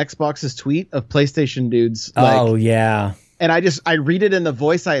replies to Xbox's tweet of PlayStation dudes. Yeah. And I read it in the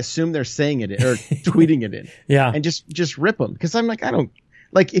voice I assume they're saying it or tweeting it in. Yeah. And just rip them. Cause I'm like, I don't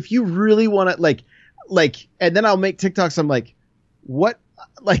like, if you really want to like, and then I'll make TikToks. I'm like, what?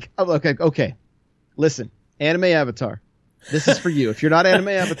 Like, okay. Listen, Anime Avatar. This is for you. If you're not Anime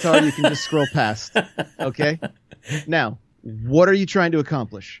Avatar, you can just scroll past. Okay. Now, what are you trying to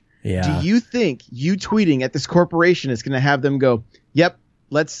accomplish? Yeah. Do you think you tweeting at this corporation is going to have them go, yep,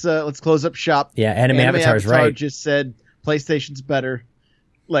 let's close up shop. Yeah. Anime Avatar's right. Just said PlayStation's better.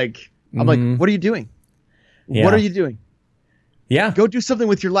 Like, I'm like, what are you doing? Yeah. What are you doing? Yeah. Go do something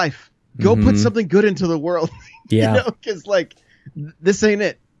with your life. Go put something good into the world. Yeah. Because like, this ain't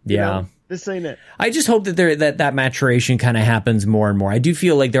it. Yeah. This ain't it. I just hope that that maturation kind of happens more and more. I do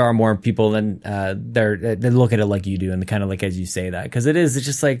feel like there are more people than that look at it like you do, and kind of like as you say that, because it's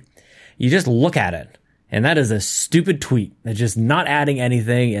just like you just look at it, and that is a stupid tweet. It's just not adding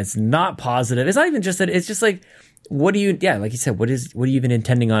anything. It's not positive. It's not even just that. It's just like, what do you? Yeah, like you said, what are you even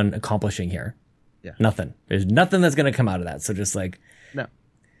intending on accomplishing here? Yeah, nothing. There's nothing that's going to come out of that. So just like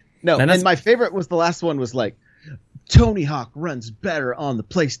no. And my favorite was the last one was like, Tony Hawk runs better on the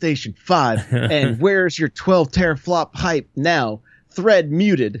PlayStation 5. And where's your 12 teraflop hype now? Thread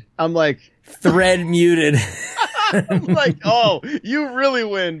muted. I'm like, thread muted. I'm like, oh, you really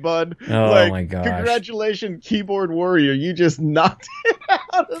win, bud. Oh like, my gosh. Congratulations, Keyboard Warrior. You just knocked it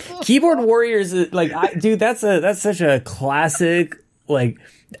out of the Keyboard Warriors, like, dude, that's such a classic, like,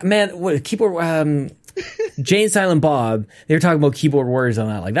 man, what keyboard, Jay and Silent Bob, they were talking about Keyboard Warriors on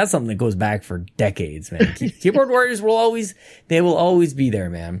that. Like, that's something that goes back for decades, man. Keyboard Warriors will always be there,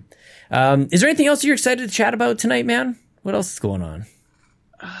 man. Is there anything else you're excited to chat about tonight, man? What else is going on?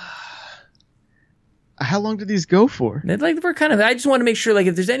 How long do these go for? Like, I just want to make sure, like,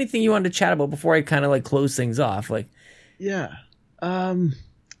 if there's anything you wanted to chat about before I kind of like close things off, like. Yeah.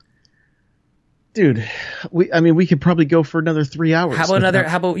 Dude, we could probably go for another 3 hours. Every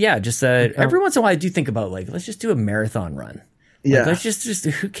once in a while I do think about like, let's just do a marathon run. Like, let's just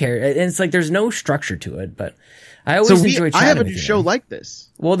who cares? And it's like, there's no structure to it, but I always enjoy chatting. I have a new show like this.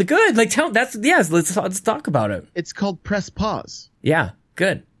 Well, let's talk about it. It's called Press Pause. Yeah.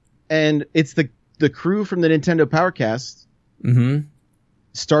 Good. And it's the crew from the Nintendo Powercast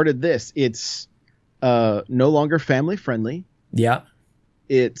started this. It's no longer family friendly. Yeah.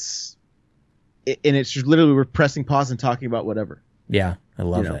 It's just literally we're pressing pause and talking about whatever. Yeah, I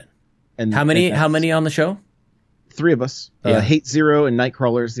love it. And how many on the show? 3 of us. Hate Zero and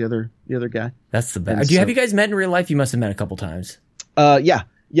Nightcrawler's the other guy. That's the best. Have you guys met in real life? You must have met a couple times. Yeah.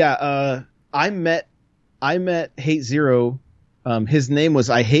 I met Hate Zero. His name was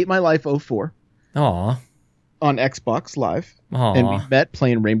I Hate My Life 04. Aw. On Xbox Live. Aww. And we met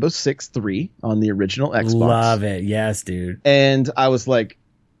playing Rainbow Six 3 on the original Xbox. Love it. Yes, dude. And I was like,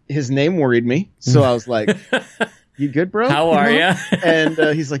 his name worried me. So I was like, you good, bro? How are you? And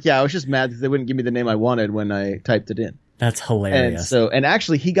he's like, yeah, I was just mad that they wouldn't give me the name I wanted when I typed it in. That's hilarious. And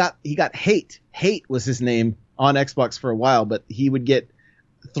actually he got Hate. Hate was his name on Xbox for a while, but he would get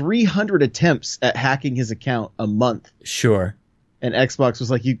 300 attempts at hacking his account a month. Sure. And Xbox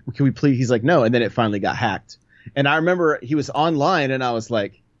was like, can we please? He's like, no. And then it finally got hacked. And I remember he was online and I was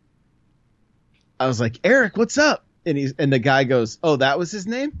like, Eric, what's up? And the guy goes, oh, that was his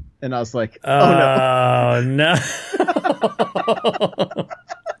name? And I was like, oh no.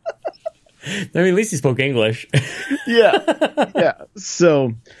 I mean, at least he spoke English. Yeah.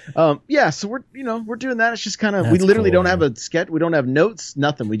 So, so we're doing that. It's just kind of, we literally don't have a sketch. We don't have notes,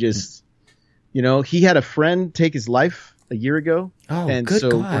 nothing. We just, he had a friend take his life a year ago. Oh, and good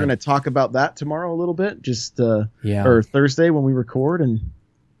so God. We're going to talk about that tomorrow a little bit, or Thursday when we record.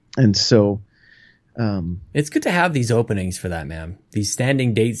 And so, it's good to have these openings for that, man. These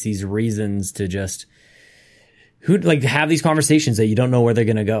standing dates, these reasons to just have these conversations that you don't know where they're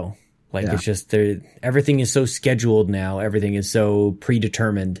going to go. It's just everything is so scheduled now. Everything is so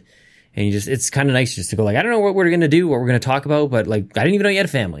predetermined. And it's kind of nice just to go I don't know what we're going to do, what we're going to talk about, but I didn't even know you had a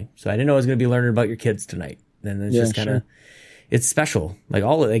family. So I didn't know I was going to be learning about your kids tonight. And it's just kind of, it's special. I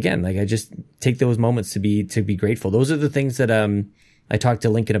just take those moments to be grateful. Those are the things that, I talked to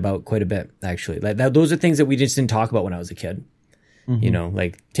Lincoln about quite a bit, actually. Those are things that we just didn't talk about when I was a kid.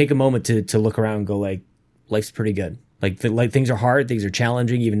 Mm-hmm. Take a moment to look around and go life's pretty good. Things are hard, things are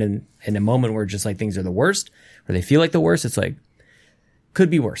challenging, even in a moment where just things are the worst, or they feel like the worst. It's could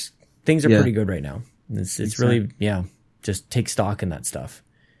be worse. Things are pretty good right now. It's really, just take stock in that stuff.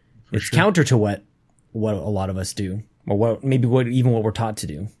 It's counter to what a lot of us do, or what we're taught to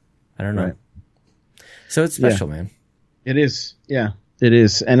do. I don't know. Right. So it's special, man. It is. Yeah, it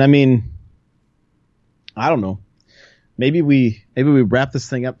is. And I mean, I don't know. Maybe we wrap this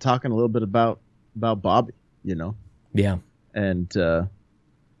thing up talking a little bit about Bobby, Yeah. And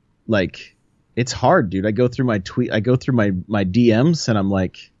it's hard, dude. I go through my my DMs and I'm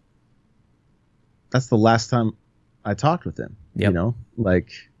like, that's the last time I talked with him. Yep.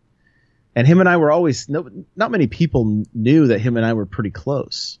 And him and I were always not many people knew that him and I were pretty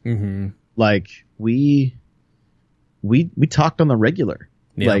close. Mm-hmm. We talked on the regular,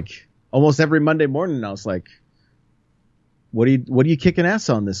 almost every Monday morning. I was like, what are you kicking ass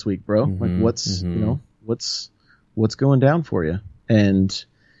on this week, bro? Mm-hmm. What's going down for you? And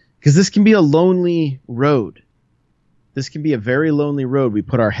because this can be a lonely road. This can be a very lonely road. We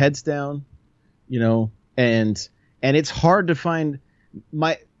put our heads down, and it's hard to find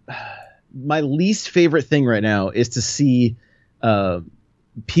my least favorite thing right now is to see,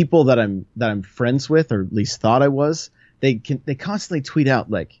 people that I'm friends with, or at least thought I was, they constantly tweet out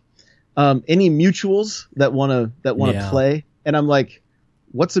any mutuals that want to play, and I'm like,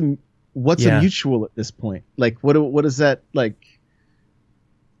 what's a mutual at this point? What is that like?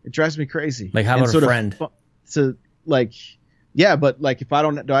 It drives me crazy. How about a friend? But if I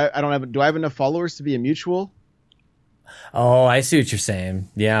don't do I have enough followers to be a mutual? Oh, I see what you're saying.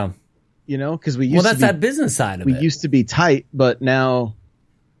 Yeah, because we used that's that business side of it. We used to be tight, but now.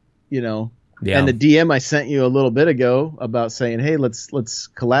 Yeah. And the DM I sent you a little bit ago about saying, hey, let's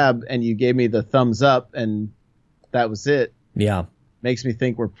collab, and you gave me the thumbs up, and that was it. Yeah. Makes me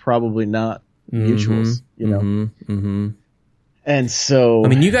think we're probably not mutuals, Mm-hmm. Mm-hmm. And so, I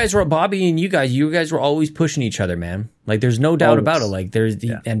mean, you guys were Bobby, and you guys were always pushing each other, man. There's no doubt about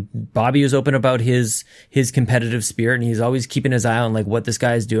it. And Bobby was open about his competitive spirit, and he's always keeping his eye on what this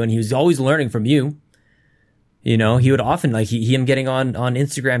guy's doing. He was always learning from you. He would often him getting on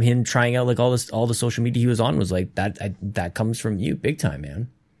Instagram, him trying out all the social media he was on was that comes from you big time, man.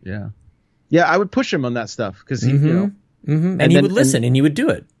 Yeah. Yeah. I would push him on that stuff because he, Mm-hmm. And he would listen and he would do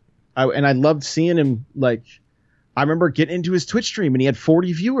it. I loved seeing him. Like, I remember getting into his Twitch stream and he had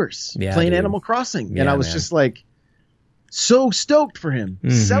 40 viewers playing Animal Crossing. And I was just like so stoked for him,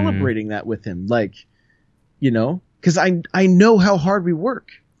 celebrating that with him. Like, you know, because I know how hard we work.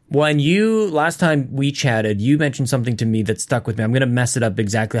 Well, and last time we chatted, you mentioned something to me that stuck with me. I'm going to mess it up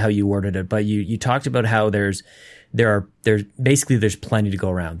exactly how you worded it, but you talked about how there's plenty to go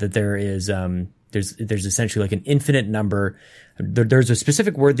around, that there's essentially like an infinite number. There's a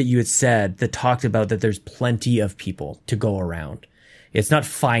specific word that you had said that talked about that there's plenty of people to go around. It's not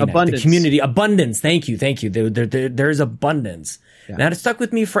finite. Abundance. The community, abundance. Thank you. There's abundance. Yeah. That has stuck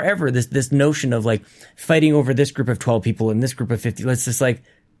with me forever. This notion of like fighting over this group of 12 people and this group of 50. Let's just like,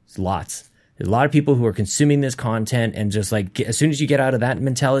 it's lots. There's a lot of people who are consuming this content, and just like as soon as you get out of that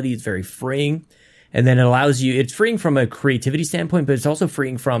mentality, it's very freeing. And then it allows you, it's freeing from a creativity standpoint, but it's also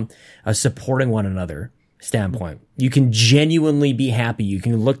freeing from a supporting one another standpoint. You can genuinely be happy. You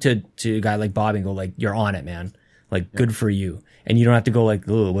can look to a guy like Bobby and go like, you're on it, man. Like, good for you. And you don't have to go like,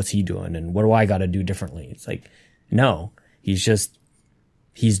 oh, what's he doing? And what do I got to do differently? It's like, no, he's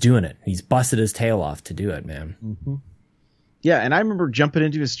doing it. He's busted his tail off to do it, man. Mm-hmm. Yeah, and I remember jumping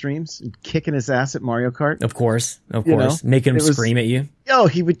into his streams and kicking his ass at Mario Kart. Of course. Making him scream at you. Oh,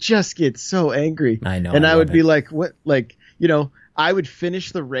 he would just get so angry. I know. And I would be like, what? Like, you know, I would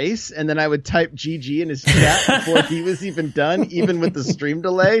finish the race and then I would type GG in his chat before he was even done, even with the stream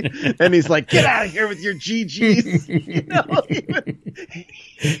delay. And he's like, get out of here with your GGs. You know,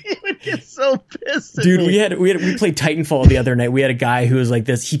 he would get so pissed. Dude, we played Titanfall the other night. We had a guy who was like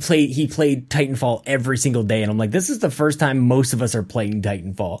this. He played Titanfall every single day. And I'm like, this is the first time most of us are playing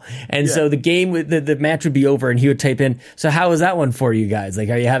Titanfall. And so the game, the match would be over and he would type in, so how was that one for you guys? Like,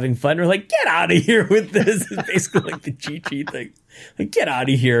 are you having fun? We're like, get out of here with this. It's basically like the GG thing. Like, get out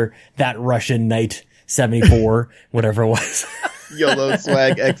of here, that Russian Knight 74, whatever it was. YOLO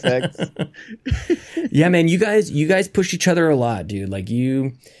swag XX. Yeah, man, you guys push each other a lot, dude. Like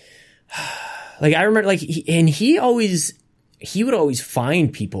I remember, like, he would always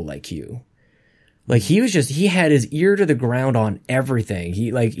find people like you. Like, he had his ear to the ground on everything.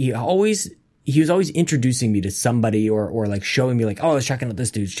 He was always introducing me to somebody or like showing me like, oh, I was checking out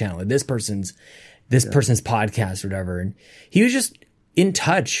this dude's channel, or this person's podcast or whatever. And he was just in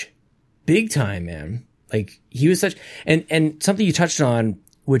touch big time, man. Like, he was such, and something you touched on,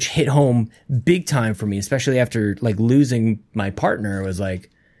 which hit home big time for me, especially after like losing my partner, was like,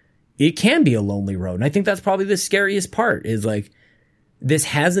 it can be a lonely road. And I think that's probably the scariest part, is like, this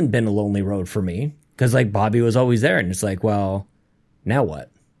hasn't been a lonely road for me, because like Bobby was always there, and it's like, well, now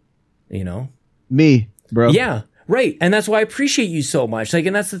what? You know? Me, bro. Yeah, right. And that's why I appreciate you so much. Like,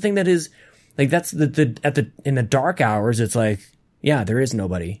 and that's the thing that is, like, that's in the dark hours, it's like, yeah, there is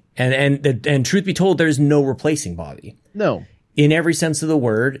nobody. And truth be told, there's no replacing Bobby. No. In every sense of the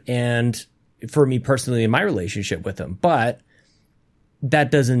word. And for me personally, in my relationship with him. But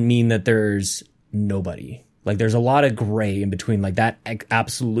that doesn't mean that there's nobody. Like, there's a lot of gray in between, like, that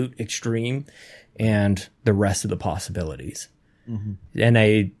absolute extreme and the rest of the possibilities. Mm-hmm. And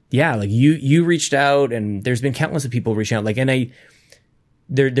like, you reached out, and there's been countless of people reaching out. Like, and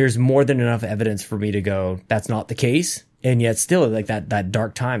there's more than enough evidence for me to go, that's not the case. And yet still, like, that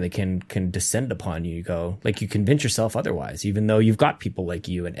dark time that can descend upon you, go, like, you convince yourself otherwise, even though you've got people like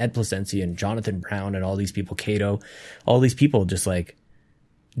you and Ed Placencia and Jonathan Brown and all these people, Cato, all these people just like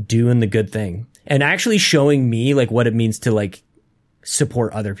doing the good thing and actually showing me like what it means to like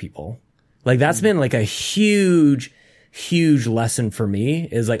support other people. Like, that's been like a huge, huge lesson for me,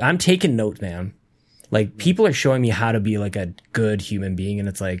 is like, I'm taking notes, man. Like, people are showing me how to be like a good human being. And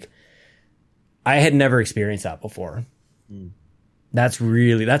it's like, I had never experienced that before. That's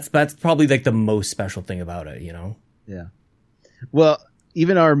probably like the most special thing about it, you know? Yeah. Well,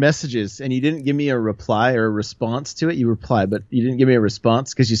 even our messages, and you didn't give me a reply or a response to it. You replied, but you didn't give me a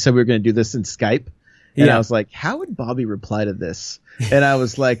response because you said we were going to do this in Skype. And I was like, how would Bobby reply to this? And I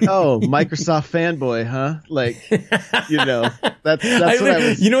was like, oh, Microsoft fanboy, huh? Like, you know, that's what I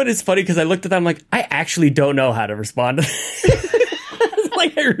was. You know what is funny? Because I looked at that, I'm like, I actually don't know how to respond to this.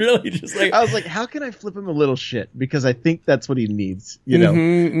 Like, I really just like, I was like, how can I flip him a little shit? Because I think that's what he needs. You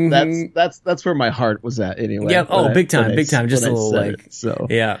know, that's where my heart was at anyway. Yeah. Oh, big time. Just a little like, so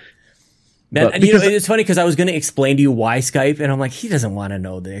yeah. Man, and, you know, it's funny because I was going to explain to you why Skype, and I'm like, he doesn't want to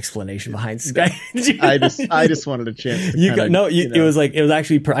know the explanation behind Skype. I just wanted a chance. It was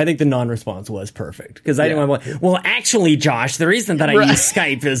actually, I think the non-response was perfect, because I didn't want to, well, actually, Josh, the reason that I use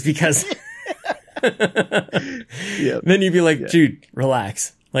Skype is because. Then you'd be like, dude,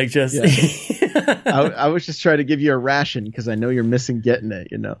 relax. Like, just. I was just trying to give you a ration because I know you're missing getting it,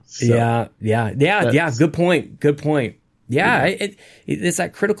 you know. So yeah. Good point. Yeah, it's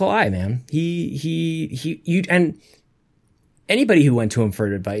that critical eye, man. And anybody who went to him for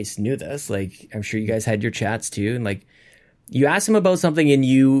advice knew this. Like, I'm sure you guys had your chats too, and like, you asked him about something, and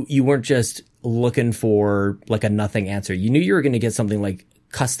you weren't just looking for like a nothing answer. You knew you were going to get something like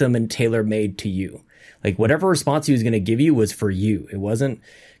custom and tailor made to you. Like, whatever response he was going to give you was for you. It wasn't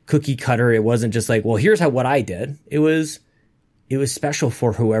cookie cutter. It wasn't just like, well, here's what I did. It was special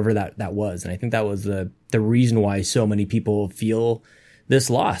for whoever that was. And I think that was the reason why so many people feel this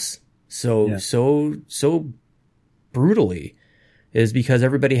loss so brutally, is because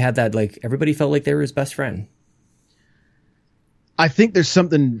everybody had that, like, everybody felt like they were his best friend. I think there's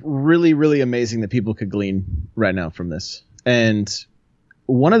something really, really amazing that people could glean right now from this. And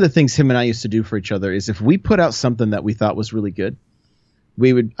one of the things him and I used to do for each other is if we put out something that we thought was really good,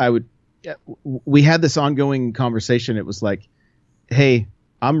 we had this ongoing conversation. It was like, hey,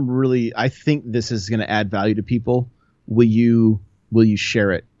 I think this is going to add value to people. Will you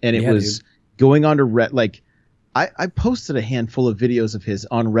share it? And it was going on to Reddit. Like, I posted a handful of videos of his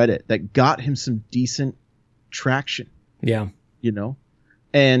on Reddit that got him some decent traction. Yeah. You know?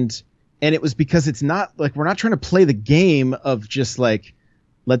 And it was because it's not like, we're not trying to play the game of just like,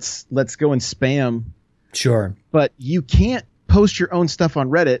 let's go and spam. Sure. But you can't post your own stuff on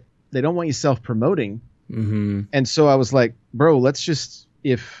Reddit. They don't want you self-promoting. Mm-hmm. And so I was like, bro, let's just,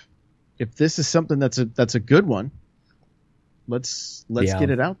 if this is something that's a good one, let's get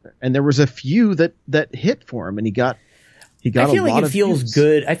it out there. And there was a few that hit for him, and he got I feel a like lot it of feels views.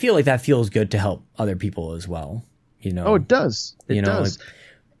 good. I feel like that feels good to help other people as well. You know? Oh, it does. It does.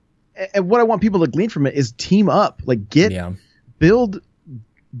 Like, and what I want people to glean from it is team up, like get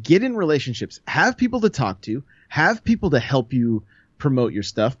in relationships, have people to talk to, have people to help you promote your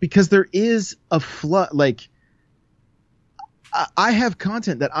stuff, because there is a flood. Like, I have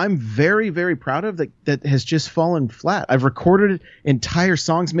content that I'm very, very proud of that has just fallen flat. I've recorded entire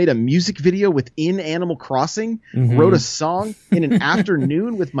songs, made a music video within Animal Crossing, wrote a song in an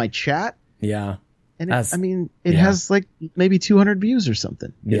afternoon with my chat. Yeah. And it has like maybe 200 views or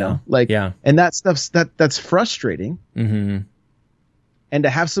something, you know, like, and that stuff's that's frustrating. Mm-hmm. And to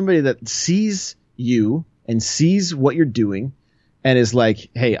have somebody that sees you and sees what you're doing and is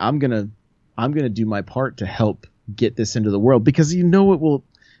like, hey, I'm going to do my part to help get this into the world, because you know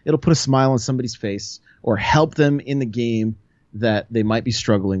it'll put a smile on somebody's face or help them in the game that they might be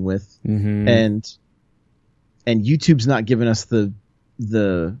struggling with. Mm-hmm. And YouTube's not giving us the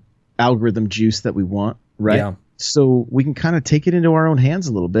algorithm juice that we want, right? Yeah. So we can kind of take it into our own hands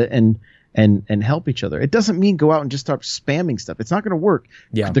a little bit and help each other. It doesn't mean go out and just start spamming stuff. It's not going to work.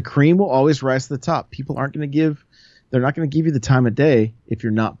 Yeah. The cream will always rise to the top. People they're not going to give you the time of day if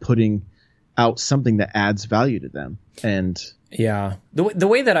you're not putting out something that adds value to them. And yeah, the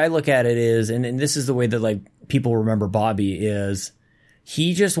way that I look at it is, and this is the way that like people remember Bobby, is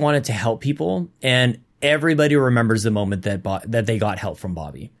he just wanted to help people, and everybody remembers the moment that they got help from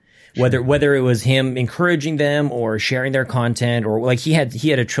Bobby. Sure. Whether it was him encouraging them or sharing their content, or like he had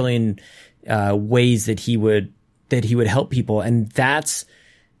a trillion ways that he would help people, and that's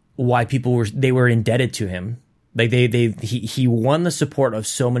why people were indebted to him. Like he won the support of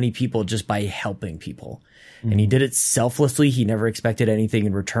so many people just by helping people, and he did it selflessly. He never expected anything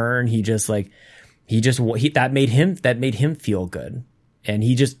in return. That made him feel good, and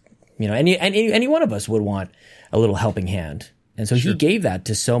he just, you know, any one of us would want a little helping hand. And so he gave that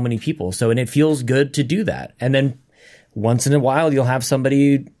to so many people. So, and it feels good to do that. And then once in a while, you'll have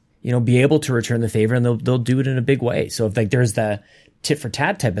somebody, you know, be able to return the favor, and they'll do it in a big way. So if like there's the tit for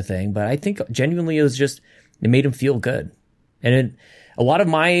tat type of thing, but I think genuinely it made him feel good. And a lot of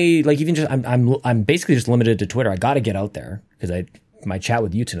my, like, even just, I'm basically just limited to Twitter. I got to get out there because my chat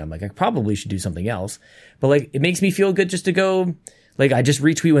with you tonight, I'm like, I probably should do something else, but like, it makes me feel good just to go, like, I just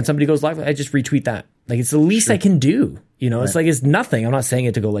retweet when somebody goes live. I just retweet that. Like, it's the least I can do. You know, It's like, it's nothing. I'm not saying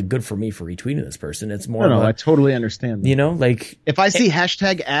it to go like, good for me for retweeting this person. It's more. No, I totally understand that. You know, like, if I see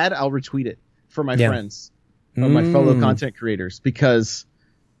hashtag ad, I'll retweet it for my friends or my fellow content creators, because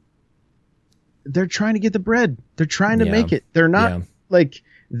they're trying to get the bread. They're trying to make it. They're not like,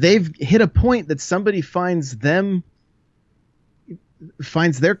 they've hit a point that somebody finds their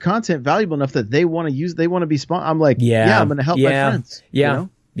content valuable enough that they want to use, they want to be I'm like, I'm going to help my friends. Yeah. You know?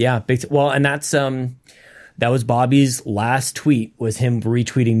 Yeah. Well, and that's, that was Bobby's last tweet, was him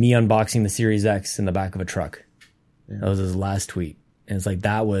retweeting me unboxing the Series X in the back of a truck. Yeah. That was his last tweet. And it's like,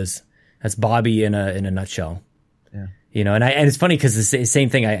 that's Bobby in a nutshell. Yeah. You know, and it's funny because the same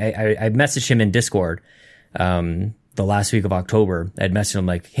thing, I messaged him in Discord, the last week of October. I'd messaged him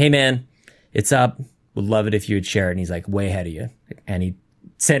like, hey man, it's up. Would love it if you would share it. And he's like, way ahead of you. And he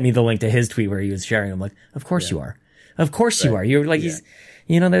sent me the link to his tweet where he was sharing. I'm like, of course you are. Of course you are. You're like, he's,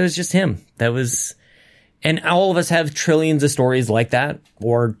 that was just him. That was, and all of us have trillions of stories like that,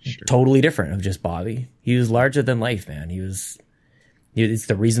 or totally different of just Bobby. He was larger than life, man. It's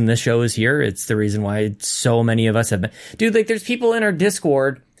the reason this show is here. It's the reason why so many of us have been, dude, like there's people in our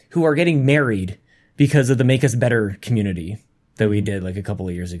Discord who are getting married because of the Make Us Better community that we did like a couple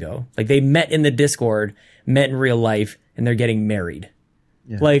of years ago. Like they met in the Discord, met in real life, and they're getting married.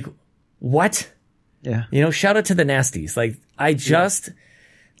 Yeah. Like, what? Yeah. Shout out to the Nasties. Like,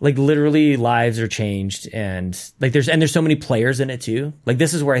 like literally lives are changed, and like there's so many players in it too. Like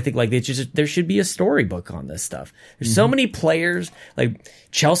this is where I think like there should be a storybook on this stuff. There's so many players. Like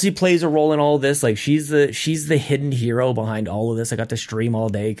Chelsea plays a role in all of this. Like she's the hidden hero behind all of this. I got to stream all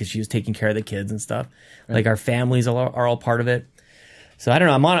day because she was taking care of the kids and stuff. Right. Like our families are all part of it. So I don't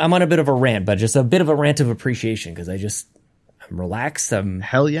know. I'm on a bit of a rant, but just a bit of a rant of appreciation because I'm relaxed. I'm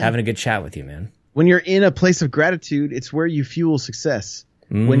having a good chat with you, man. When you're in a place of gratitude, it's where you fuel success.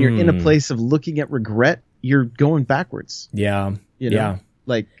 When you're in a place of looking at regret, you're going backwards. Yeah. Yeah.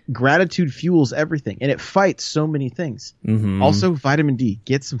 Like gratitude fuels everything, and it fights so many things. Also, vitamin D.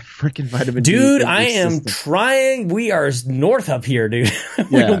 Get some freaking vitamin D. Dude, I am trying. We are north up here, dude.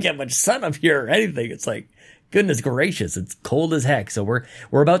 We don't get much sun up here or anything. It's like, goodness gracious, it's cold as heck. So we're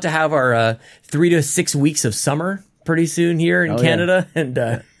about to have our 3 to 6 weeks of summer pretty soon here in Canada, and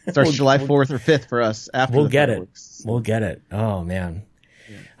it starts July 4th or 5th for us. After we'll get it. We'll get it. Oh man.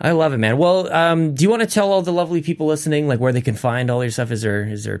 I love it, man. Well, do you want to tell all the lovely people listening, like where they can find all your stuff? Is there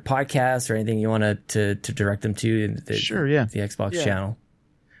podcasts or anything you want to direct them to? Sure, yeah. The Xbox channel.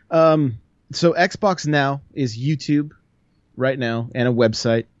 So Xbox Now is YouTube right now and a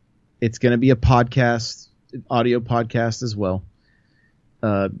website. It's going to be a podcast, audio podcast as well.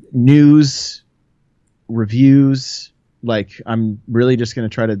 News, reviews. Like I'm really just going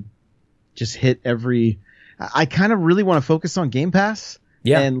to try to just hit every. I kind of really want to focus on Game Pass.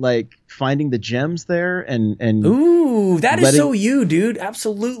 Yeah. And like finding the gems there and ooh, that is so you, dude.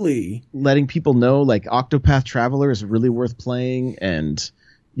 Absolutely. Letting people know like Octopath Traveler is really worth playing, and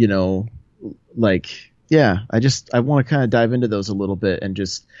like I want to kind of dive into those a little bit, and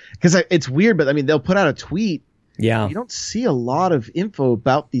just because it's weird, but I mean they'll put out a tweet. Yeah. You don't see a lot of info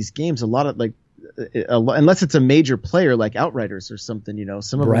about these games. A lot of like unless it's a major player like Outriders or something,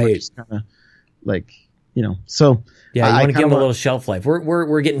 some of them are just kind of like. So yeah, you want to give them a little shelf life.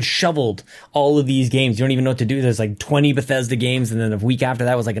 We're getting shoveled all of these games. You don't even know what to do. There's like 20 Bethesda games, and then a week after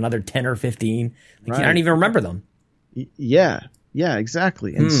that was like another 10 or 15. Like, I don't even remember them. Yeah,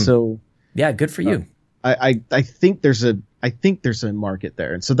 exactly. And so yeah, good for you. I think there's a market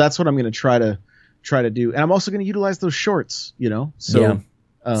there, and so that's what I'm going to try to do. And I'm also going to utilize those shorts. So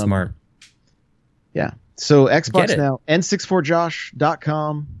smart. Yeah. So Xbox Now,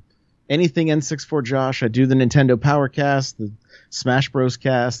 n64josh.com. Anything N64 Josh. I do the Nintendo Powercast, the Smash Bros.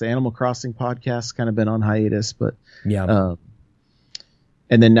 Cast, the Animal Crossing podcast. Kind of been on hiatus, but yeah.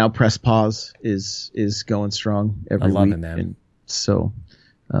 And then now Press Pause is going strong every week. I love it, man. And so,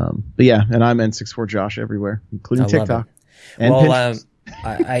 but yeah, and I'm N64 Josh everywhere, including TikTok and Pinterest.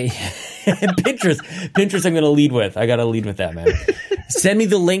 Pinterest. I'm going to lead with. I got to lead with that, man. Send me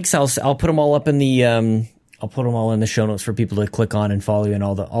the links. I'll put them all up in the. I'll put them all in the show notes for people to click on and follow you in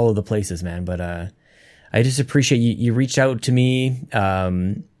all of the places, man. But I just appreciate you reached out to me,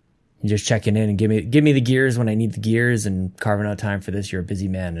 just checking in and give me the gears when I need the gears, and carving out time for this. You're a busy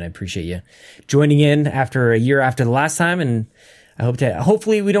man, and I appreciate you joining in after a year after the last time. And I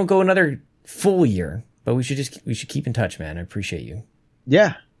hopefully we don't go another full year, but we should keep in touch, man. I appreciate you.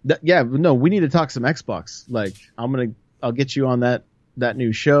 Yeah, no, we need to talk some Xbox. Like I'll get you on that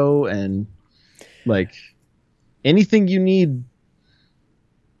new show, and like. Anything you need,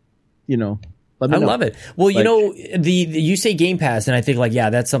 let me know. I love it. Well, you say Game Pass, and I think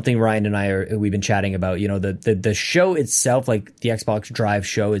that's something Ryan and we've been chatting about. The show itself, like the Xbox Drive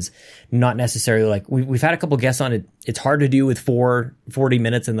show, is not necessarily like we've had a couple guests on it. It's hard to do with 40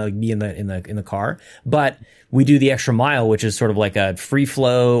 minutes and like be in the car, but we do the extra mile, which is sort of like a free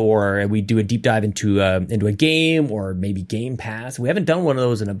flow, or we do a deep dive into a game, or maybe Game Pass. We haven't done one of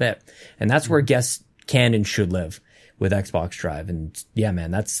those in a bit, and that's where guests can and should live with Xbox Drive. And yeah,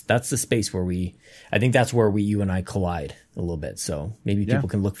 man, that's the space where I think that's where you and I collide a little bit. So maybe people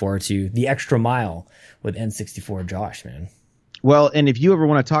can look forward to the extra mile with N64 Josh, man. Well, and if you ever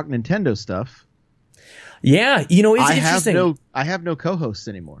want to talk Nintendo stuff, it's interesting. I have no co-hosts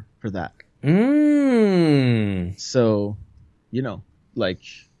anymore for that. So, like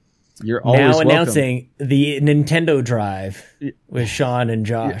you're always now announcing the Nintendo Drive with Sean and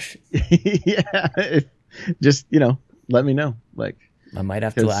Josh. Yeah, just let me know. Like I might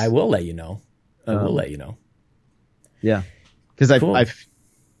have to. I will let you know. I will let you know. Yeah. Because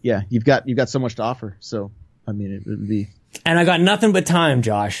you've got so much to offer. So, I mean, it would be. And I got nothing but time,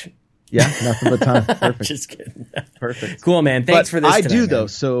 Josh. Yeah, nothing but time. Perfect. Just kidding. Perfect. Cool, man. Thanks for this. I tonight, do man. though,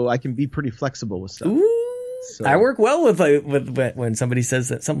 so I can be pretty flexible with stuff. Ooh, so. I work well with when somebody says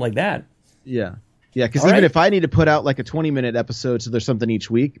something like that. Yeah. Yeah, because even if I need to put out like a 20-minute episode, so there's something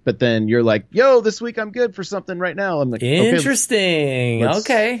each week, but then you're like, yo, this week I'm good for something right now. I'm like, interesting.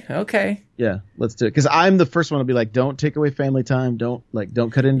 Okay. Yeah, let's do it. Because I'm the first one to be like, don't take away family time. Don't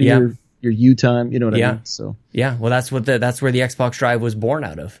cut into your you time. You know what I mean? So yeah, well, that's where the Xbox Drive was born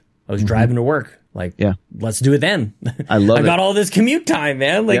out of. I was driving to work. Like, let's do it then. I love it. I got all this commute time,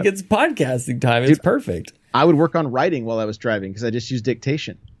 man. Like, it's podcasting time. Dude, it's perfect. I would work on writing while I was driving because I just use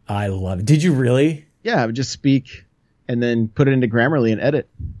dictation. I love it. Did you really? Yeah, I would just speak and then put it into Grammarly and edit.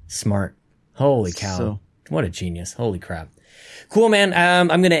 Smart. Holy cow. What a genius. Holy crap. Cool, man.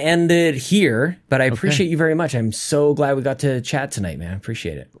 I'm going to end it here, but I appreciate you very much. I'm so glad we got to chat tonight, man.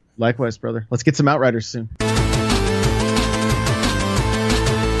 Appreciate it. Likewise, brother. Let's get some Outriders soon.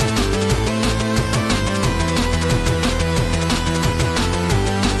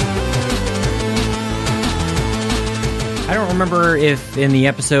 I don't remember if in the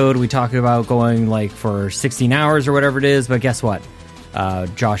episode we talked about going like for 16 hours or whatever it is, but guess what?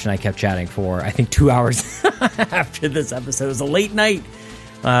 Josh and I kept chatting for, I think, 2 hours after this episode. It was a late night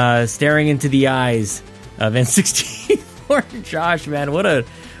staring into the eyes of N64. Josh, man, what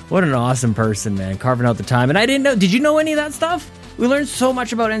an awesome person, man, carving out the time. And I didn't know, did you know any of that stuff? We learned so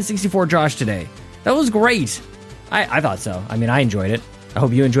much about N64 Josh today. That was great. I thought so. I mean, I enjoyed it. I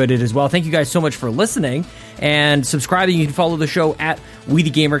hope you enjoyed it as well. Thank you guys so much for listening and subscribing. You can follow the show at We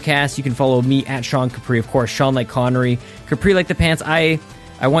The Gamercast. You can follow me at Sean Capri, of course, Sean like Connery, Capri like the pants. I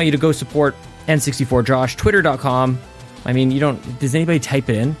want you to go support N64 Josh. Twitter.com. I mean, does anybody type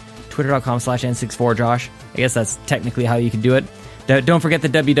it in? Twitter.com/N64 Josh. I guess that's technically how you can do it. Don't forget the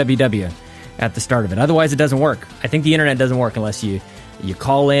www at the start of it. Otherwise, it doesn't work. I think the internet doesn't work unless you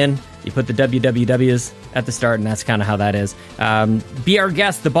call in, you put the wwws at the start, and that's kind of how that is. Be our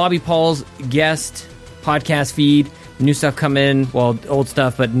guest, the Bobby Paul's guest podcast feed. New stuff come in, well, old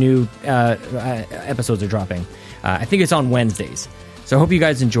stuff, but new episodes are dropping. I think it's on Wednesdays. So I hope you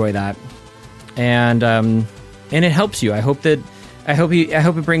guys enjoy that, and it helps you. I hope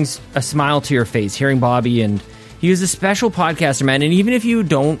it brings a smile to your face hearing Bobby, and he was a special podcaster, man. And even if you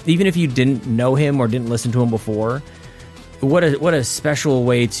didn't know him or didn't listen to him before, what a special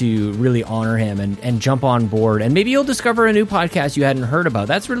way to really honor him and jump on board. And maybe you'll discover a new podcast you hadn't heard about.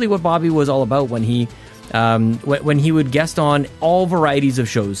 That's really what Bobby was all about when he would guest on all varieties of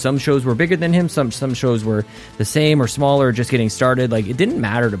shows. Some shows were bigger than him. Some shows were the same or smaller, just getting started. Like, it didn't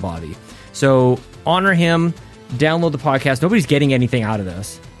matter to Bobby. So honor him. Download the podcast. Nobody's getting anything out of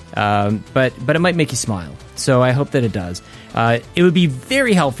this. But it might make you smile. So I hope that it does. It would be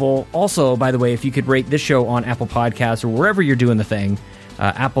very helpful also, by the way, if you could rate this show on Apple Podcasts or wherever you're doing the thing.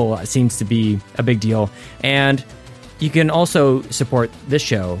 Apple seems to be a big deal. And you can also support this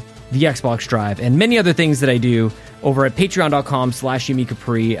show, the Xbox Drive, and many other things that I do over at patreon.com/Yumi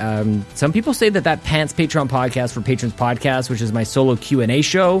Capri. Some people say that Pants Patreon podcast for Patrons podcast, which is my solo Q&A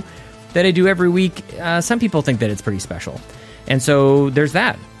show that I do every week. Some people think that it's pretty special. And so there's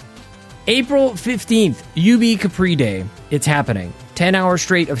that. April 15th, UB Capri Day. It's happening. 10 hours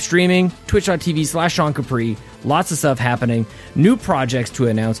straight of streaming, twitch.tv/Sean Capri. Lots of stuff happening. New projects to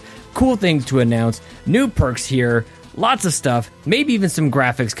announce. Cool things to announce. New perks here. Lots of stuff. Maybe even some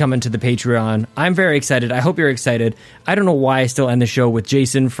graphics coming to the Patreon. I'm very excited. I hope you're excited. I don't know why I still end the show with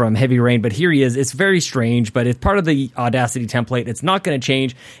Jason from Heavy Rain, but here he is. It's very strange, but it's part of the Audacity template. It's not going to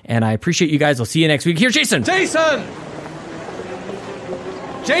change, and I appreciate you guys. I'll see you next week. Here's Jason! Jason!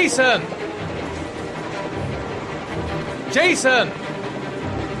 Jason! Jason!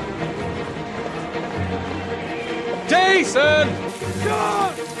 Jason!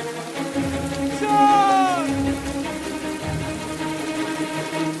 Sean! Sean!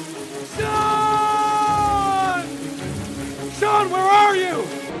 Sean! Sean, where are you?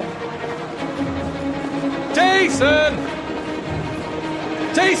 Jason!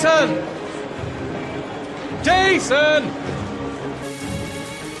 Jason! Jason!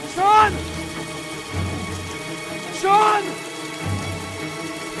 Sean! Sean!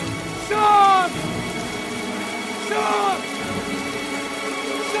 Sean! Sean!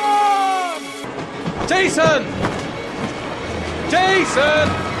 Sean! Jason! Jason!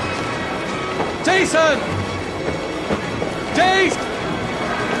 Jason! Jason!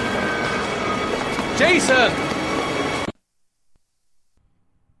 Jason!